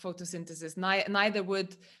without photosynthesis. Neither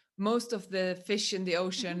would most of the fish in the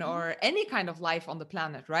ocean or any kind of life on the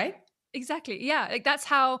planet, right? Exactly. Yeah. Like that's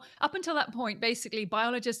how, up until that point, basically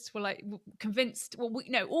biologists were like convinced, well,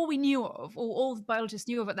 all we knew of, or all biologists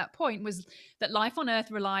knew of at that point, was that life on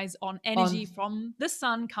Earth relies on energy from the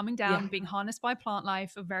sun coming down, being harnessed by plant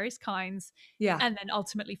life of various kinds, and then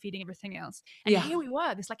ultimately feeding everything else. And here we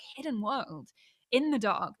were, this like hidden world in the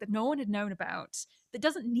dark that no one had known about, that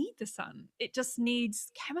doesn't need the sun. It just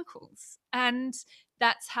needs chemicals. And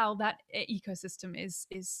that's how that ecosystem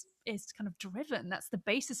is kind of driven. That's the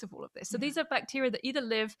basis of all of this. So these are bacteria that either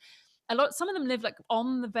live some of them live like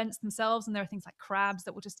on the vents themselves, and there are things like crabs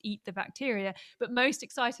that will just eat the bacteria. But most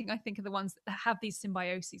exciting, I think, are the ones that have these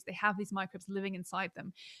symbioses. They have these microbes living inside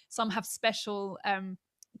them. Some have special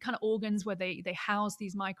kind of organs where they house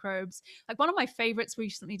these microbes. Like one of my favorites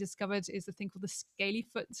recently discovered is a thing called the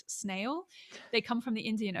scalyfoot snail. They come from the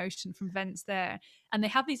Indian Ocean, from vents there, and they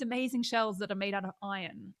have these amazing shells that are made out of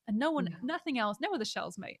iron. And nothing else, no other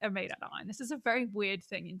shells are made out of iron. This is a very weird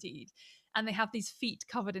thing indeed. And they have these feet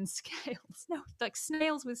covered in scales, like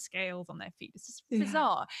snails with scales on their feet. It's just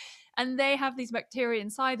bizarre. And they have these bacteria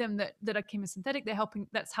inside them that are chemosynthetic. They're helping.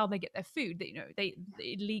 That's how they get their food.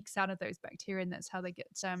 It leaks out of those bacteria, and that's how they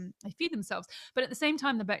they feed themselves. But at the same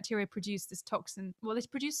time, the bacteria produce this toxin. Well, they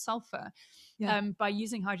produce sulfur by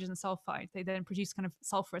using hydrogen sulfide. They then produce kind of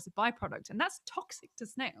sulfur as a byproduct, and that's toxic to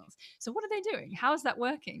snails. So what are they doing? How is that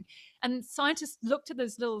working? And scientists looked at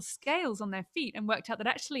those little scales on their feet and worked out that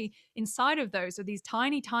actually inside of those are these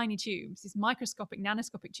tiny, tiny tubes, these microscopic,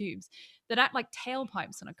 nanoscopic tubes that act like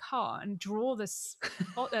tailpipes on a car and draw this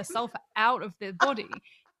sulfur out of the body.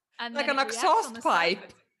 And like an exhaust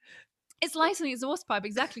pipe. It's like an exhaust pipe,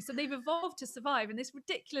 exactly. So they've evolved to survive in this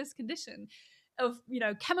ridiculous condition of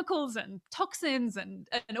chemicals and toxins and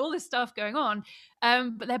all this stuff going on,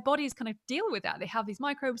 but their bodies kind of deal with that. They have these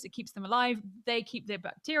microbes, it keeps them alive, they keep their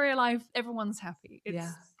bacteria alive, everyone's happy. I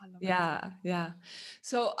love it.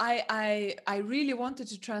 So I really wanted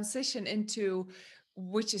to transition into,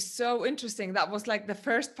 which is so interesting, that was like the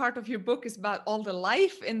first part of your book is about all the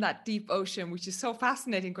life in that deep ocean, which is so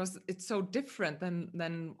fascinating because it's so different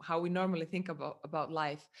than how we normally think about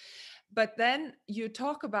life. But then you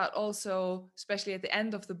talk about also, especially at the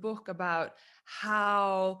end of the book, about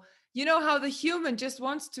how the human just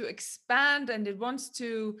wants to expand, and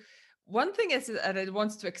one thing is that it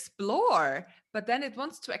wants to explore, but then it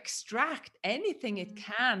wants to extract anything it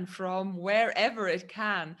can from wherever it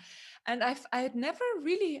can. And I had never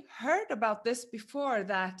really heard about this before,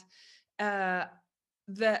 that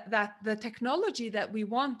the technology that we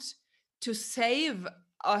want to save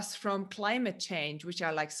us from climate change, which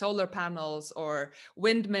are like solar panels or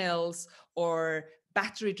windmills or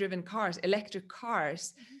battery driven cars, electric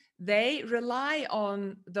cars, they rely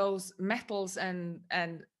on those metals and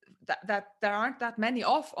that there aren't that many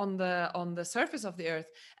of on the surface of the earth,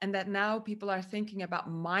 and that now people are thinking about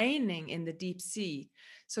mining in the deep sea.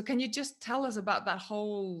 So can you just tell us about that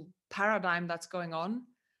whole paradigm that's going on?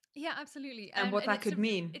 Yeah, absolutely. And what that could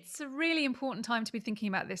mean. It's a really important time to be thinking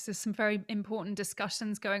about this. There's some very important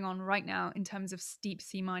discussions going on right now in terms of deep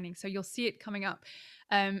sea mining. So you'll see it coming up,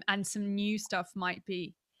 and some new stuff might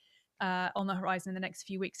be on the horizon in the next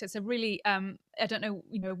few weeks. So it's a really, I don't know,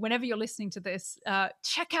 whenever you're listening to this,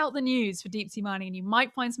 check out the news for deep sea mining, and you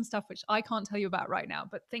might find some stuff which I can't tell you about right now,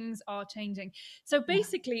 but things are changing. So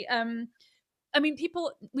basically, I mean,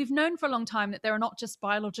 we've known for a long time that there are not just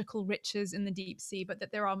biological riches in the deep sea, but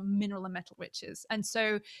that there are mineral and metal riches. And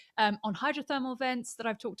so on hydrothermal vents that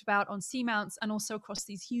I've talked about, on seamounts, and also across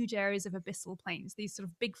these huge areas of abyssal plains, these sort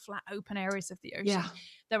of big flat open areas of the ocean,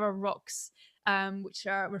 there are rocks which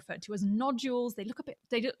are referred to as nodules. They look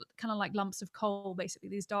kind of like lumps of coal, basically,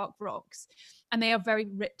 these dark rocks. And they are very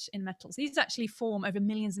rich in metals. These actually form over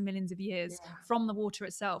millions and millions of years from the water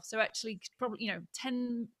itself. So actually, probably,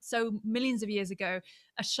 10 so millions of years ago,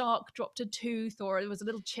 a shark dropped a tooth, or there was a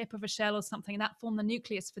little chip of a shell or something, and that formed the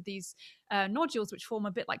nucleus for these nodules, which form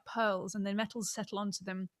a bit like pearls, and then metals settle onto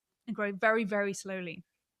them and grow very, very slowly.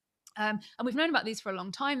 And we've known about these for a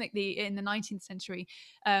long time. Like in the 19th century,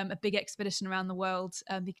 a big expedition around the world,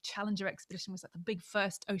 the Challenger expedition, was like the big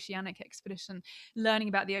first oceanic expedition, learning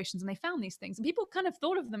about the oceans, and they found these things. And people kind of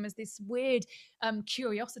thought of them as this weird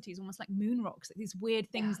curiosities, almost like moon rocks, like these weird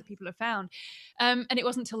things that people have found. And it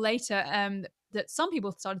wasn't until later that some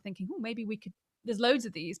people started thinking, oh, maybe we could. There's loads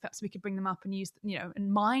of these. Perhaps we could bring them up and use,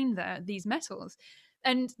 and mine these metals.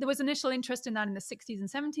 And there was initial interest in that in the 60s and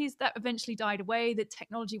 70s. That eventually died away. The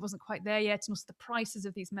technology wasn't quite there yet. And also the prices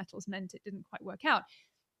of these metals meant it didn't quite work out.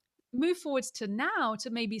 Move forwards to now, to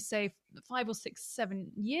maybe say 5 or 6,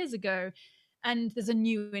 7 years ago, and there's a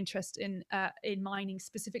new interest in mining,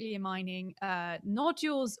 specifically in mining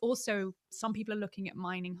nodules. Also, some people are looking at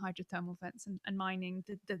mining hydrothermal vents and mining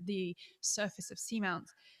the surface of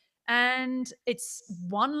seamounts. And it's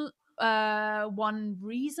one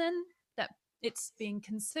reason that it's being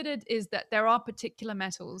considered is that there are particular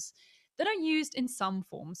metals that are used in some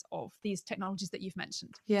forms of these technologies that you've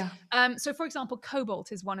mentioned. So, for example,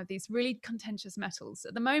 cobalt is one of these really contentious metals.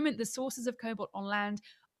 At the moment, the sources of cobalt on land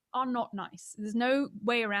are not nice. There's no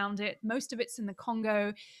way around it. Most of it's in the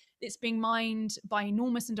Congo. It's being mined by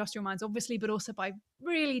enormous industrial mines, obviously, but also by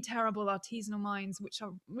really terrible artisanal mines, which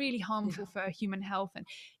are really harmful for human health. And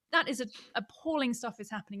that is appalling stuff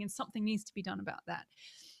is happening, and something needs to be done about that.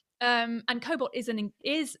 And cobalt is an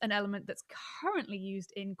element that's currently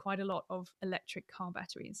used in quite a lot of electric car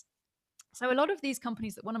batteries. So a lot of these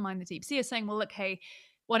companies that want to mine the deep sea are saying, well, look, hey,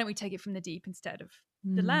 why don't we take it from the deep instead of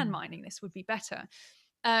the land mining? This would be better.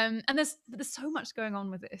 And there's so much going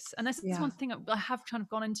on with this. And this is one thing I have kind of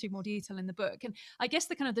gone into more detail in the book. And I guess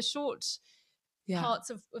the short parts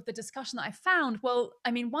of the discussion that I found, well,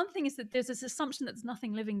 I mean, one thing is that there's this assumption that there's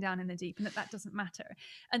nothing living down in the deep and that doesn't matter.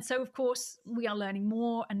 And so, of course, we are learning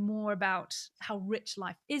more and more about how rich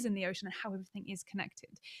life is in the ocean and how everything is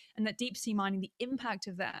connected. And that deep sea mining, the impact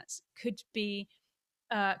of that could be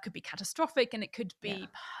catastrophic, and it could be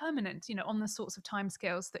permanent, on the sorts of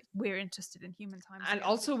timescales that we're interested in, human timescales. And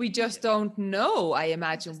also, we just don't know, I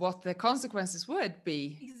imagine, what the consequences would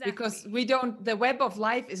be. Exactly. Because the web of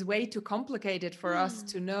life is way too complicated for us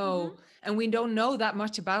to know. And we don't know that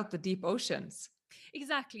much about the deep oceans.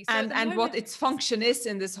 Exactly. So and what its function is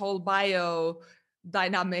in this whole biodynamic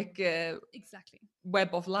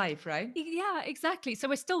web of life, right? Yeah, exactly. So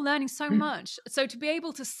we're still learning so much. So to be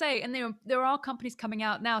able to say, and there are companies coming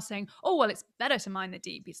out now saying, oh, well, it's better to mine the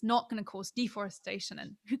deep. It's not going to cause deforestation,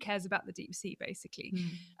 and who cares about the deep sea, basically.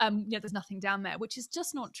 There's nothing down there, which is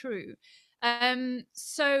just not true. And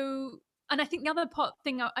I think the other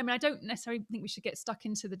thing, I mean, I don't necessarily think we should get stuck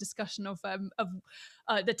into the discussion of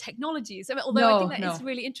the technologies, although I think that is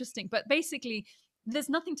really interesting. But basically, there's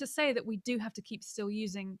nothing to say that we do have to keep still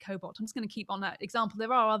using cobalt. I'm just going to keep on that example.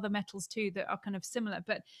 There are other metals too that are kind of similar,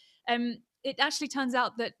 but it actually turns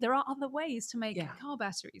out that there are other ways to make car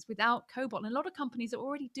batteries without cobalt. And a lot of companies are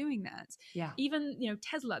already doing that. Even,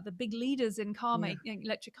 Tesla, the big leaders in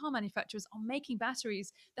electric car manufacturers, are making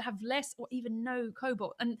batteries that have less or even no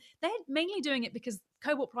cobalt. And they're mainly doing it because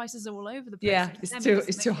cobalt prices are all over the place.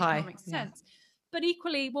 It's too high. Sense. But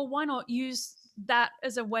equally, well, why not use that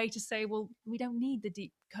as a way to say, well, we don't need the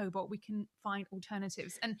deep cobalt, we can find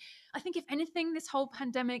alternatives. And I think if anything, this whole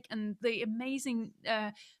pandemic and the amazing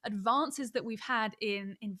advances that we've had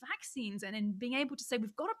in vaccines and in being able to say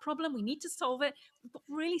we've got a problem, we need to solve it, we've got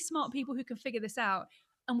really smart people who can figure this out,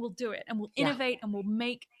 and we'll do it, and we'll innovate, and we'll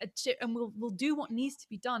make a chip, and we'll do what needs to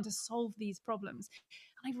be done to solve these problems.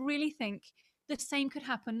 And I really think the same could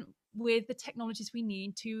happen with the technologies we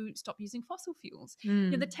need to stop using fossil fuels.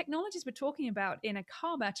 You know, the technologies we're talking about in a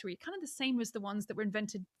car battery, kind of the same as the ones that were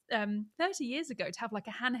invented 30 years ago to have like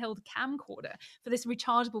a handheld camcorder for this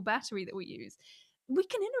rechargeable battery that we use. We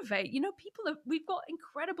can innovate. You know, we've got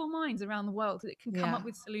incredible minds around the world that can come up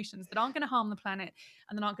with solutions that aren't going to harm the planet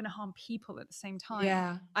and that aren't going to harm people at the same time.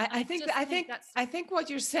 Yeah, I think what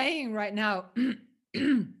you're saying right now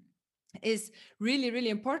is really, really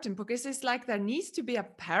important, because it's like there needs to be a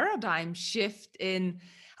paradigm shift in,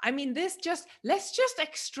 I mean, let's just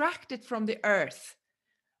extract it from the earth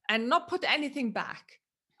and not put anything back.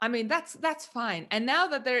 I mean, that's fine. And now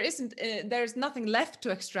that there's nothing left to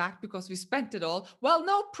extract because we spent it all, well,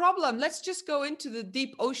 no problem. Let's just go into the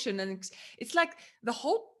deep ocean. And it's like the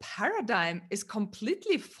whole paradigm is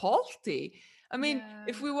completely faulty. I mean,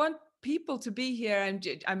 if we want people to be here, and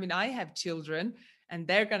I mean, I have children and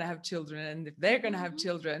they're going to have children. And if they're going to have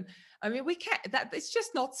children, I mean, we can't, it's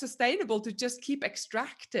just not sustainable to just keep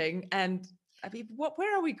extracting. And I mean,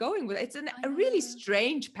 where are we going with it? It's a really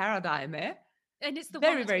strange paradigm, eh? And it's the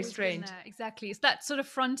very, very strange. Exactly. It's that sort of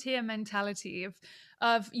frontier mentality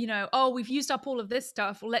of, you know, oh, we've used up all of this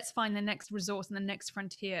stuff. Well, let's find the next resource and the next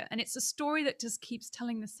frontier. And it's a story that just keeps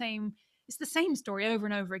telling the same story over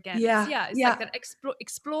and over again. It's like that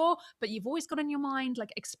explore, but you've always got in your mind,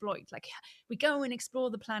 like exploit, like we go and explore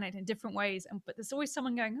the planet in different ways. But there's always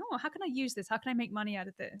someone going, oh, how can I use this? How can I make money out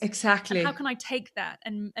of this? Exactly. And how can I take that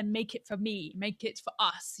and make it for me, make it for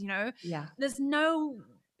us, you know? Yeah. There's no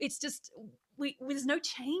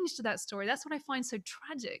change to that story. That's what I find so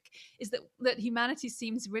tragic, is that humanity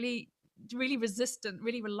seems really, really resistant,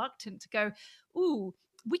 really reluctant to go, ooh,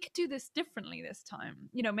 we could do this differently this time.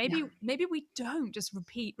 You know, maybe we don't just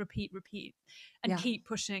repeat and keep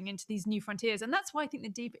pushing into these new frontiers. And that's why I think the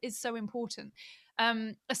deep is so important.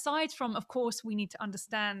 Aside from, of course, we need to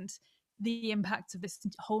understand the impact of this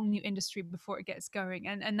whole new industry before it gets going,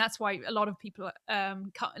 and that's why a lot of people, a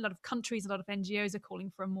lot of countries, a lot of NGOs are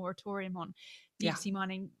calling for a moratorium on deep sea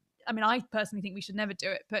mining. I mean, I personally think we should never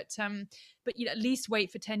do it, but you know, at least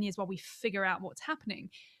wait for 10 years while we figure out what's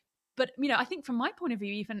happening. But you know, I think from my point of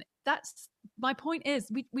view, even that's my point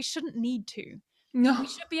is we shouldn't need to. No, we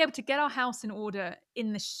should be able to get our house in order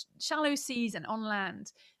in the shallow seas and on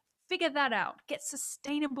land, figure that out, get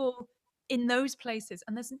sustainable in those places,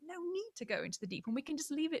 and there's no need to go into the deep, and we can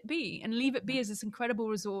just leave it be as this incredible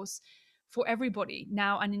resource for everybody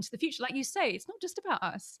now and into the future. Like you say, it's not just about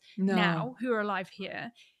us now who are alive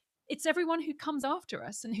here. It's everyone who comes after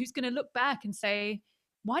us and who's going to look back and say,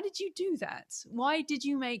 why did you do that? Why did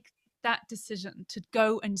you make that decision to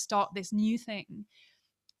go and start this new thing,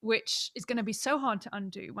 which is going to be so hard to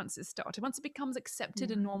undo once it's started? Once it becomes accepted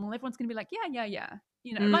and normal, everyone's going to be like, yeah.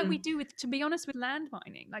 You know, like we do with, to be honest, with land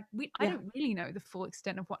mining. Like I don't really know the full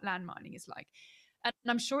extent of what land mining is like. And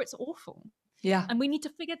I'm sure it's awful. Yeah. And we need to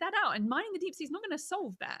figure that out. And mining the deep sea is not going to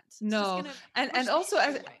solve that. It's no. And also,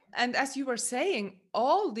 as you were saying,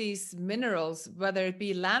 all these minerals, whether it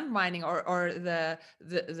be land mining or the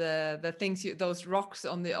things, those rocks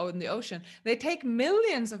on the ocean, they take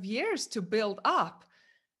millions of years to build up.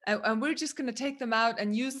 And we're just going to take them out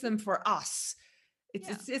and use them for us.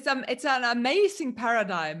 It's an amazing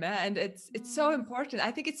paradigm, and it's so important. I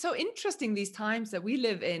think it's so interesting these times that we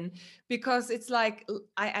live in, because it's like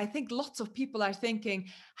I think lots of people are thinking,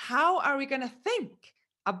 how are we going to think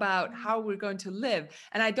about how we're going to live?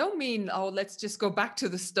 And I don't mean, oh, let's just go back to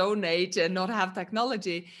the Stone Age and not have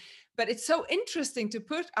technology. But it's so interesting to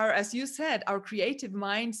put as you said, our creative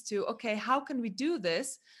minds to, okay, how can we do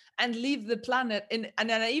this and leave the planet in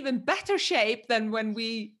an even better shape than when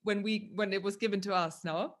it was given to us?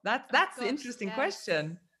 No, that's the interesting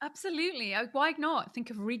question. Absolutely. Why not think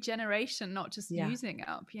of regeneration, not just using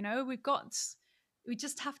up? You know, we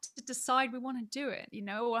just have to decide we want to do it, you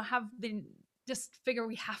know, or just figure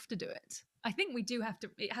we have to do it. I think we do have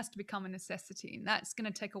to. It has to become a necessity, and that's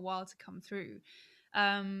going to take a while to come through.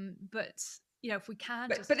 But you know, if we can,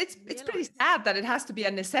 but it's pretty sad that it has to be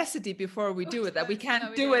a necessity before we do it. That we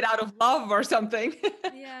can't do it out of love or something,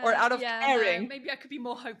 or out of caring. No, maybe I could be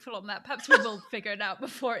more hopeful on that. Perhaps we will figure it out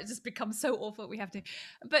before it just becomes so awful we have to.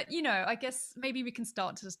 But you know, I guess maybe we can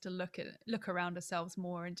start to look around ourselves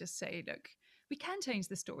more and just say, look, we can change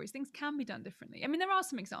the stories. Things can be done differently. I mean, there are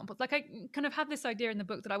some examples. Like I kind of have this idea in the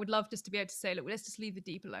book that I would love just to be able to say, look, let's just leave the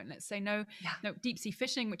deep alone. Let's say no deep sea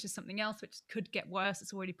fishing, which is something else, which could get worse.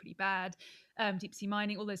 It's already pretty bad. Deep sea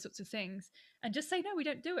mining, all those sorts of things, and just say no, we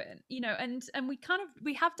don't do it. And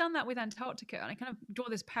we have done that with Antarctica, and I kind of draw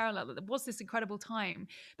this parallel that there was this incredible time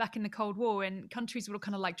back in the Cold War, and countries were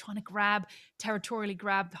kind of like trying to territorially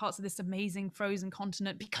grab parts of this amazing frozen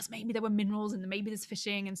continent because maybe there were minerals and maybe there's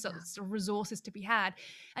fishing and sort of resources to be had,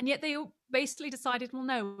 and yet they all basically decided, well,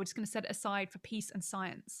 no, we're just going to set it aside for peace and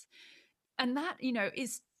science, and that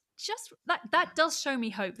is just that does show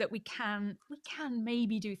me hope that we can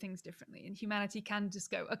maybe do things differently, and humanity can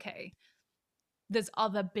just go, okay, there's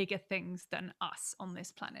other bigger things than us on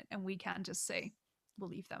this planet, and we can just say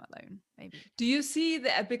we'll leave them alone, maybe. Do you see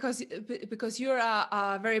that, because you're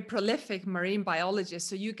a very prolific marine biologist,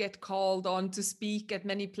 so you get called on to speak at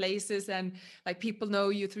many places, and like people know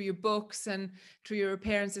you through your books and through your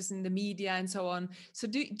appearances in the media and so on. So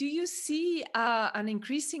do you see an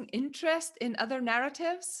increasing interest in other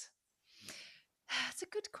narratives? That's a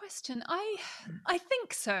good question. I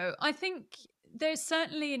think so. I think there's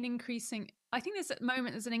certainly an increasing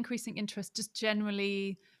interest just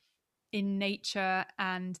generally in nature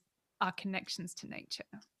and our connections to nature.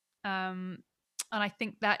 And I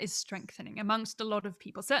think that is strengthening amongst a lot of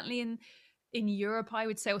people, certainly in Europe, I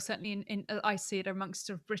would say, or certainly I see it amongst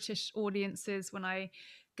sort of British audiences when I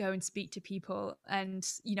go and speak to people. And,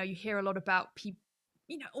 you hear a lot about people,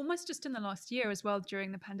 almost just in the last year as well,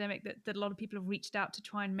 during the pandemic, that a lot of people have reached out to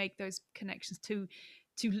try and make those connections to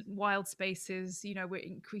wild spaces. We're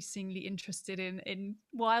increasingly interested in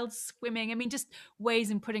wild swimming. I mean, just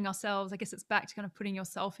ways in putting ourselves, I guess it's back to kind of putting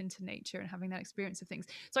yourself into nature and having that experience of things.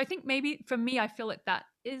 So I think maybe for me, I feel like that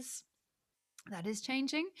is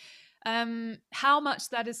changing. How much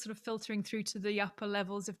that is sort of filtering through to the upper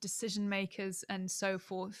levels of decision makers and so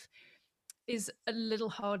forth is a little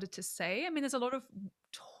harder to say. I mean, there's a lot of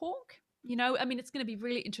talk, I mean, it's going to be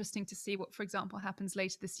really interesting to see what, for example, happens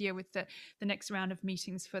later this year with the next round of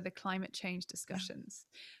meetings for the climate change discussions,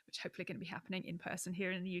 which hopefully are going to be happening in person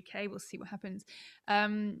here in the UK. We'll see what happens.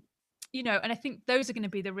 And I think those are going to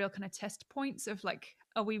be the real kind of test points of like,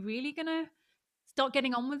 are we really going to start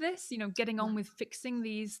getting on with this, getting on with fixing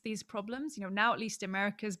these problems. Now at least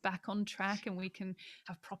America's back on track and we can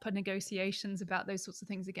have proper negotiations about those sorts of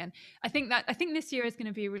things again. I think this year is going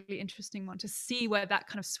to be a really interesting one to see where that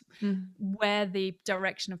kind of where the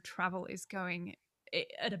direction of travel is going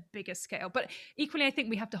at a bigger scale. But equally, I think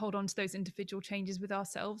we have to hold on to those individual changes with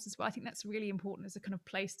ourselves as well. I think that's really important as a kind of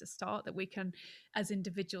place to start, that we can, as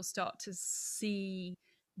individuals, start to see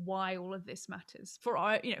why all of this matters for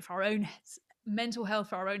our own mental health,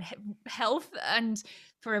 for our own health, and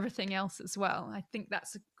for everything else as well. I think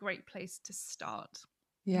that's a great place to start.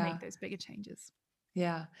 Make those bigger changes.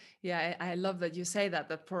 I love that you say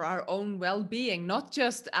that for our own well-being, not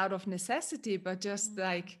just out of necessity, but just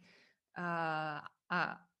like I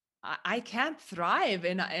can't thrive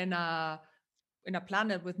in a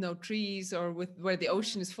planet with no trees, or where the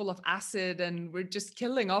ocean is full of acid and we're just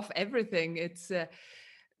killing off everything. It's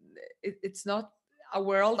not a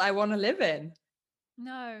world I want to live in.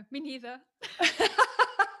 No, me neither.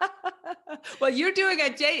 Well, you're doing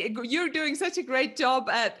such a great job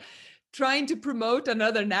at trying to promote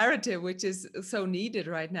another narrative, which is so needed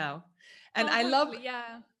right now. And I love,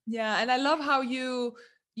 and I love how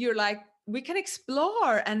you're like, we can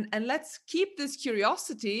explore and let's keep this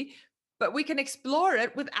curiosity, but we can explore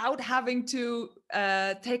it without having to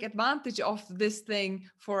take advantage of this thing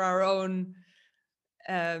for our own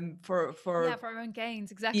for our own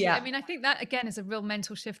gains. Exactly. I mean, I think that again is a real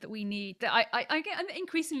mental shift that we need, that I'm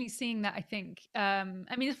increasingly seeing that. I think I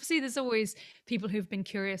mean, obviously there's always people who've been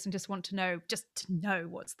curious and just want to know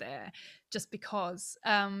what's there just because,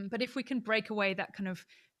 but if we can break away that kind of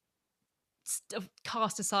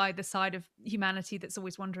cast aside the side of humanity that's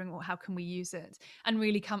always wondering, well, how can we use it, and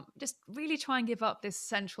really try and give up this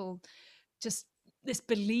central, just this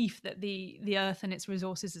belief that the earth and its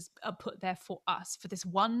resources are put there for us, for this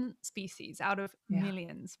one species out of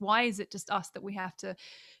millions. Why is it just us that we have to,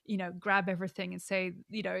 grab everything and say,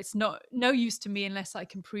 it's no use to me unless I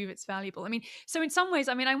can prove it's valuable? I mean, so in some ways,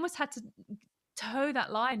 I mean, I almost had to toe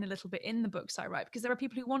that line a little bit in the books I write, because there are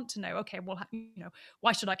people who want to know, okay, well,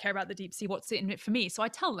 why should I care about the deep sea? What's in it for me? So I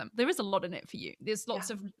tell them there is a lot in it for you. There's lots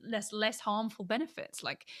of less harmful benefits,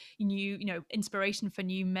 like inspiration for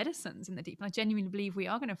new medicines in the deep. And I genuinely believe we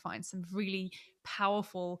are going to find some really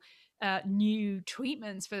powerful new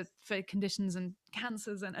treatments for conditions and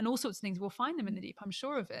cancers and all sorts of things. We'll find them in the deep, I'm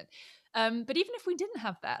sure of it. But even if we didn't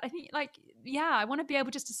have that, I think I want to be able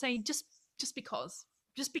just to say, just because.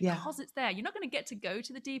 just Yeah. because it's there. You're not going to get to go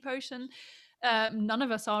to the deep ocean. None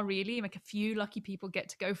of us are really. Like a few lucky people get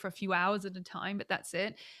to go for a few hours at a time, but that's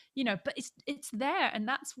it. But it's there, and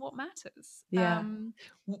that's what matters. Yeah.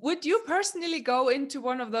 Would you personally go into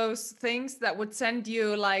one of those things that would send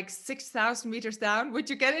you like 6,000 meters down? Would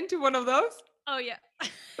you get into one of those? Oh yeah.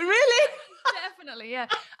 Really? Definitely, yeah.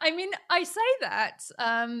 I mean, I say that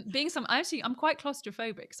I'm quite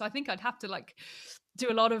claustrophobic, so I think I'd have to like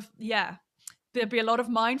do a lot of there'd be a lot of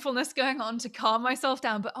mindfulness going on to calm myself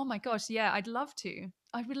down. But oh my gosh, yeah, I'd love to.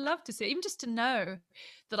 I would love to see, even just to know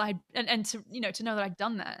that and to to know that I'd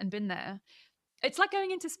done that and been there. It's like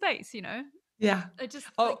going into space, Yeah. I just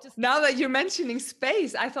Now that you're mentioning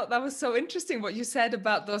space, I thought that was so interesting what you said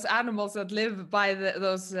about those animals that live by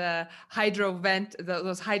those hydrothermal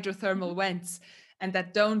vents, and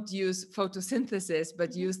that don't use photosynthesis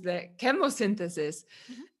but use the chemosynthesis.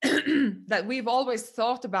 That we've always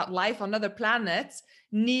thought about life on other planets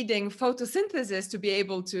needing photosynthesis to be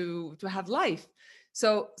able to have life.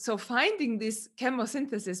 So finding this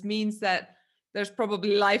chemosynthesis means that there's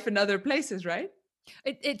probably life in other places, right?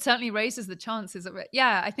 It certainly raises the chances of it.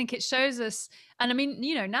 Yeah, I think it shows us. And I mean,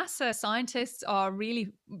 NASA scientists are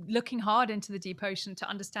really looking hard into the deep ocean to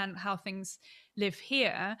understand how things live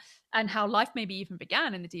here and how life maybe even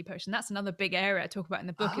began in the deep ocean. That's another big area I talk about in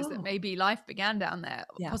the book, is that maybe life began down there,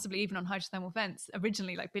 possibly even on hydrothermal vents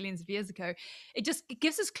originally, like billions of years ago. It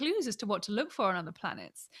gives us clues as to what to look for on other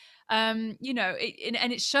planets. And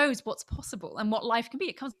it shows what's possible and what life can be.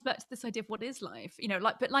 It comes back to this idea of what is life,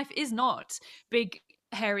 but life is not big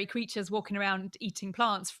hairy creatures walking around eating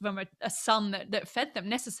plants from a sun that fed them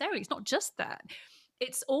necessarily. It's not just that.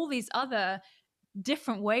 It's all these other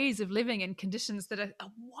different ways of living in conditions that are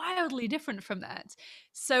wildly different from that.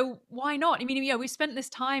 So why not? I mean, we've spent this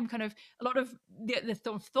time kind of, a lot of the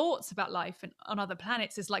thoughts about life on other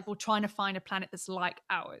planets is like, we're trying to find a planet that's like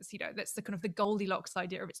ours. That's the kind of the Goldilocks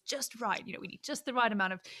idea of it's just right. We need just the right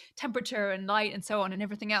amount of temperature and light and so on and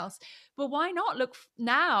everything else. But why not look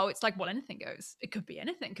now? It's like, well, anything goes. It could be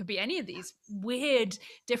anything. It could be any of these weird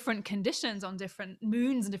different conditions on different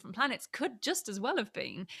moons and different planets. Could just as well have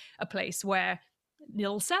been a place where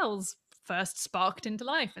little cells first sparked into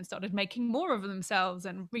life and started making more of themselves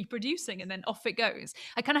and reproducing, and then off it goes.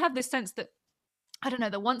 I kind of have this sense that, I don't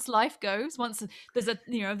know, that once life goes, once there's a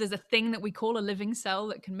thing that we call a living cell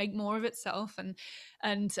that can make more of itself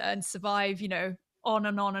and survive, on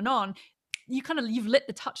and on and on, you've lit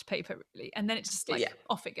the touch paper really, and then it's just like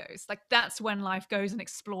off it goes. Like that's when life goes and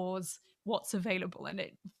explores what's available, and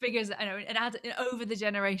it figures, it adds over the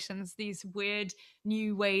generations, these weird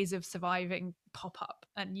new ways of surviving pop up,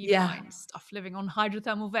 and you find stuff living on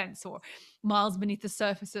hydrothermal vents or miles beneath the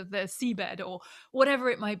surface of the seabed or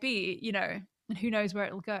whatever it might be, and who knows where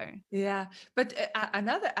it'll go. Yeah, but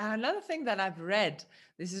another thing that I've read,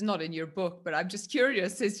 this is not in your book, but I'm just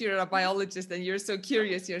curious, since you're a biologist and you're so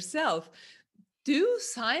curious yourself, do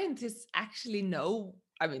scientists actually know?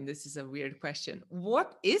 I mean, this is a weird question.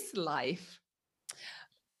 What is life?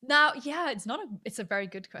 Now, yeah, it's a very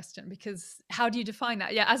good question, because how do you define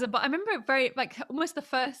that? Yeah, I remember almost the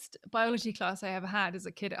first biology class I ever had as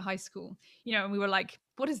a kid at high school, and we were like,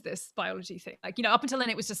 what is this biology thing? Like, up until then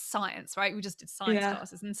it was just science, right? We just did science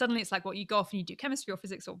classes, and suddenly it's like, well, you go off and you do chemistry or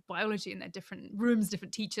physics or biology, and they're different rooms,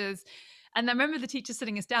 different teachers. And I remember the teacher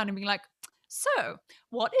sitting us down and being like, so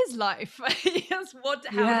what is life? How do we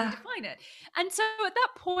define it? And so at that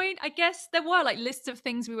point, I guess there were like lists of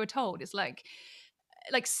things we were told. It's like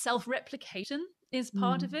self-replication is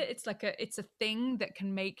part of it. It's like it's a thing that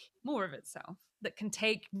can make more of itself, that can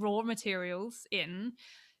take raw materials in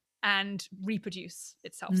and reproduce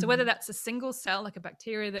itself. So whether that's a single cell, like a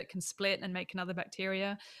bacteria that can split and make another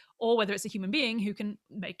bacteria, or whether it's a human being who can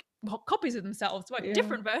make copies of themselves, like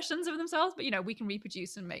different versions of themselves, but we can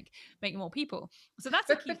reproduce and make more people. So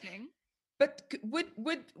that's a key thing. But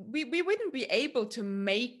we wouldn't be able to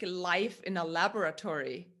make life in a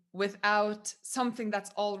laboratory without something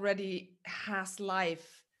that's already has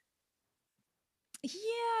life?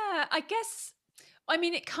 Yeah, I guess. I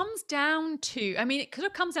mean, it comes down to, it kind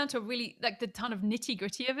of comes down to really like the ton of nitty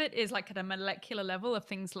gritty of it is like at a molecular level of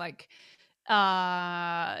things like, being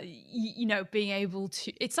able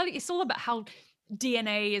to, it's all about how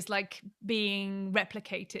DNA is like being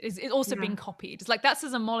replicated, is also being copied. It's like that's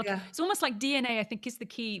as a molecule. It's almost like DNA, I think, is the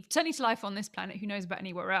key, certainly to life on this planet. Who knows about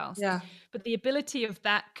anywhere else? But the ability of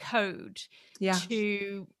that code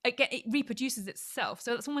to it reproduces itself.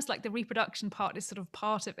 So it's almost like the reproduction part is sort of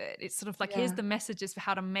part of it. It's sort of like here's the messages for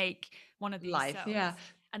how to make one of these cells.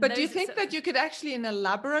 And but do you think that you could actually in a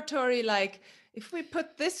laboratory, like if we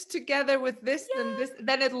put this together with this,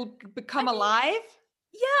 then it'll become alive?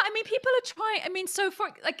 Yeah, I mean, people are trying. I mean, so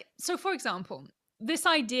for example, this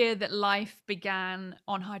idea that life began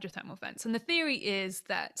on hydrothermal vents, and the theory is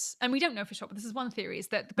that, and we don't know for sure, but this is one theory, is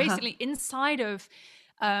that Uh-huh. basically inside of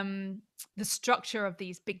the structure of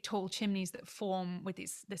these big tall chimneys that form with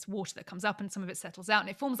this water that comes up and some of it settles out, and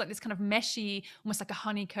it forms like this kind of meshy, almost like a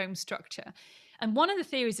honeycomb structure. And one of the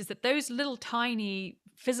theories is that those little tiny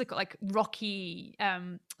physical, like rocky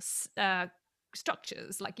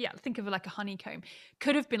structures, like, yeah, think of it like a honeycomb,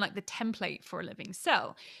 could have been like the template for a living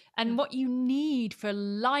cell. And what you need for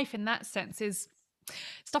life in that sense is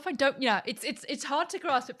stuff I don't, yeah, it's hard to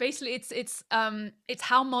grasp, but basically it's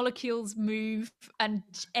how molecules move and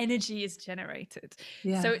energy is generated.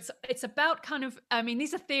 Yeah. So it's about kind of, I mean,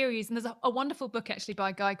 these are theories, and there's a wonderful book actually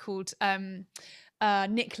by a guy called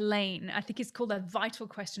Nick Lane. I think it's called A Vital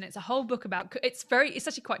Question. It's a whole book about, it's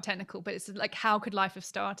actually quite technical, but it's like, how could life have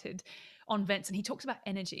started on vents? And he talks about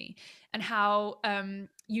energy and how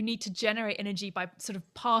you need to generate energy by sort of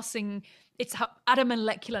passing, it's how at a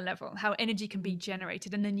molecular level, how energy can be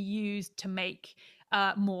generated and then used to make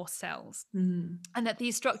more cells. Mm-hmm. And that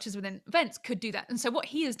these structures within vents could do that. And so what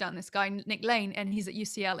he has done, this guy Nick Lane, and he's at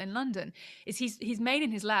UCL in London, is he's made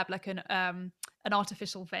in his lab like an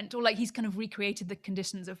artificial vent, or like he's kind of recreated the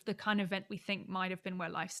conditions of the kind of vent we think might have been where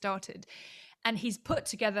life started. And he's put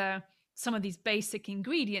together some of these basic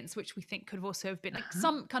ingredients, which we think could have also have been like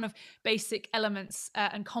some kind of basic elements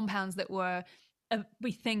and compounds that were,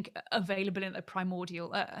 we think, available in the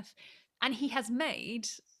primordial earth. And he has made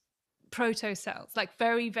proto cells, like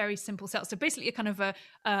very, very simple cells. So basically a kind of a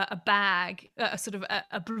bag, a sort of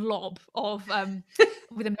a blob of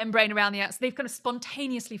with a membrane around the outside. So they've kind of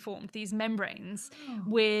spontaneously formed these membranes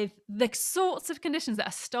with the sorts of conditions that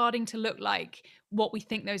are starting to look like what we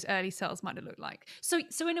think those early cells might have looked like. So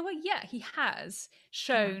in a way, yeah, he has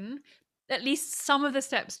shown at least some of the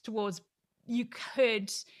steps towards you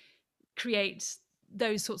could create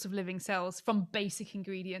those sorts of living cells from basic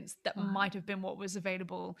ingredients that might have been what was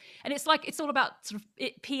available. And it's like, it's all about sort of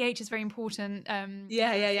pH is very important.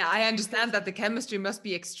 Yeah. I understand that the chemistry must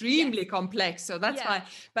be extremely complex. So that's why,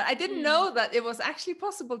 but I didn't know that it was actually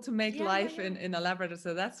possible to make life in a laboratory.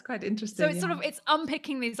 So that's quite interesting. So it's sort of, it's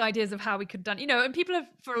unpicking these ideas of how we could done, and people have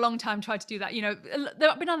for a long time tried to do that. There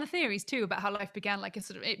have been other theories too about how life began, like a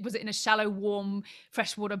sort of, was it in a shallow, warm,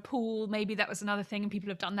 freshwater pool? Maybe that was another thing. And people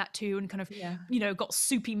have done that too. And kind of, got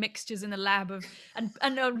soupy mixtures in the lab of, and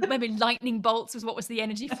maybe lightning bolts was what was the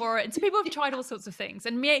energy for it. And so people have tried all sorts of things.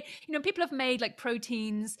 And people have made like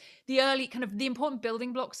proteins, the early kind of the important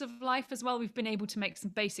building blocks of life as well. We've been able to make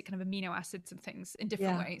some basic kind of amino acids and things in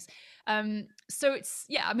different ways. So it's,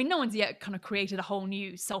 I mean, no one's yet kind of created a whole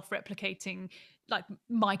new self-replicating like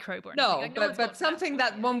microbe or anything. No, but something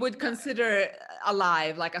that one would consider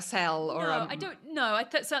alive, like a cell or I don't know.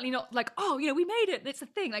 Certainly not like, we made it. It's a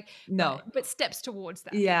thing. Like, no, but steps towards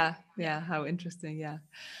that. Yeah. How interesting. Yeah.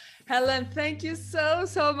 Helen, thank you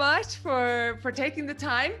so much for taking the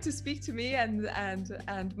time to speak to me and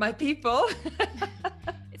my people.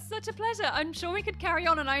 It's such a pleasure. I'm sure we could carry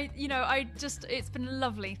on, and it's been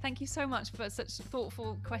lovely. Thank you so much for such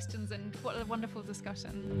thoughtful questions, and what a wonderful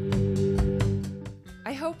discussion.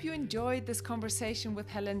 I hope you enjoyed this conversation with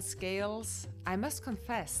Helen Scales. I must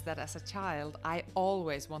confess that as a child, I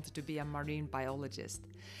always wanted to be a marine biologist.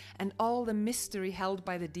 And all the mystery held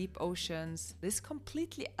by the deep oceans, this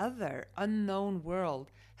completely other, unknown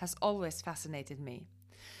world, has always fascinated me.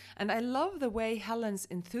 And I love the way Helen's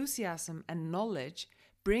enthusiasm and knowledge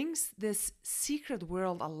brings this secret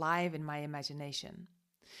world alive in my imagination.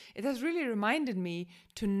 It has really reminded me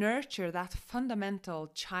to nurture that fundamental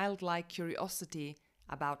childlike curiosity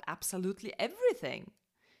about absolutely everything,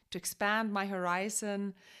 to expand my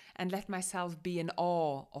horizon and let myself be in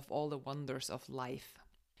awe of all the wonders of life.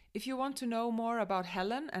 If you want to know more about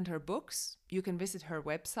Helen and her books, you can visit her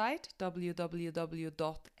website,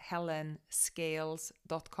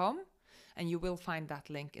 www.helenscales.com, and you will find that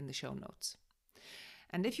link in the show notes.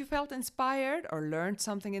 And if you felt inspired or learned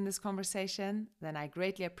something in this conversation, then I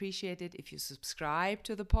greatly appreciate it if you subscribe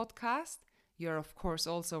to the podcast. You're, of course,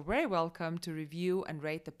 also very welcome to review and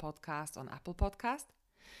rate the podcast on Apple Podcast.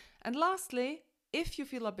 And lastly, if you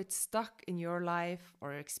feel a bit stuck in your life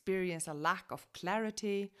or experience a lack of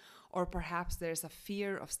clarity, or perhaps there's a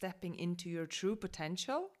fear of stepping into your true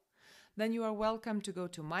potential, then you are welcome to go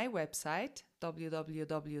to my website,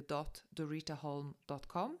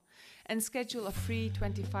 www.doritaholm.com, and schedule a free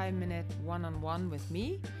 25-minute one-on-one with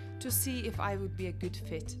me to see if I would be a good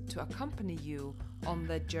fit to accompany you on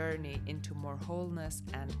the journey into more wholeness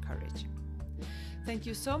and courage. Thank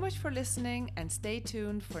you so much for listening, and stay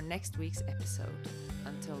tuned for next week's episode.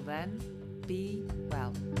 Until then, be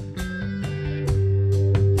well.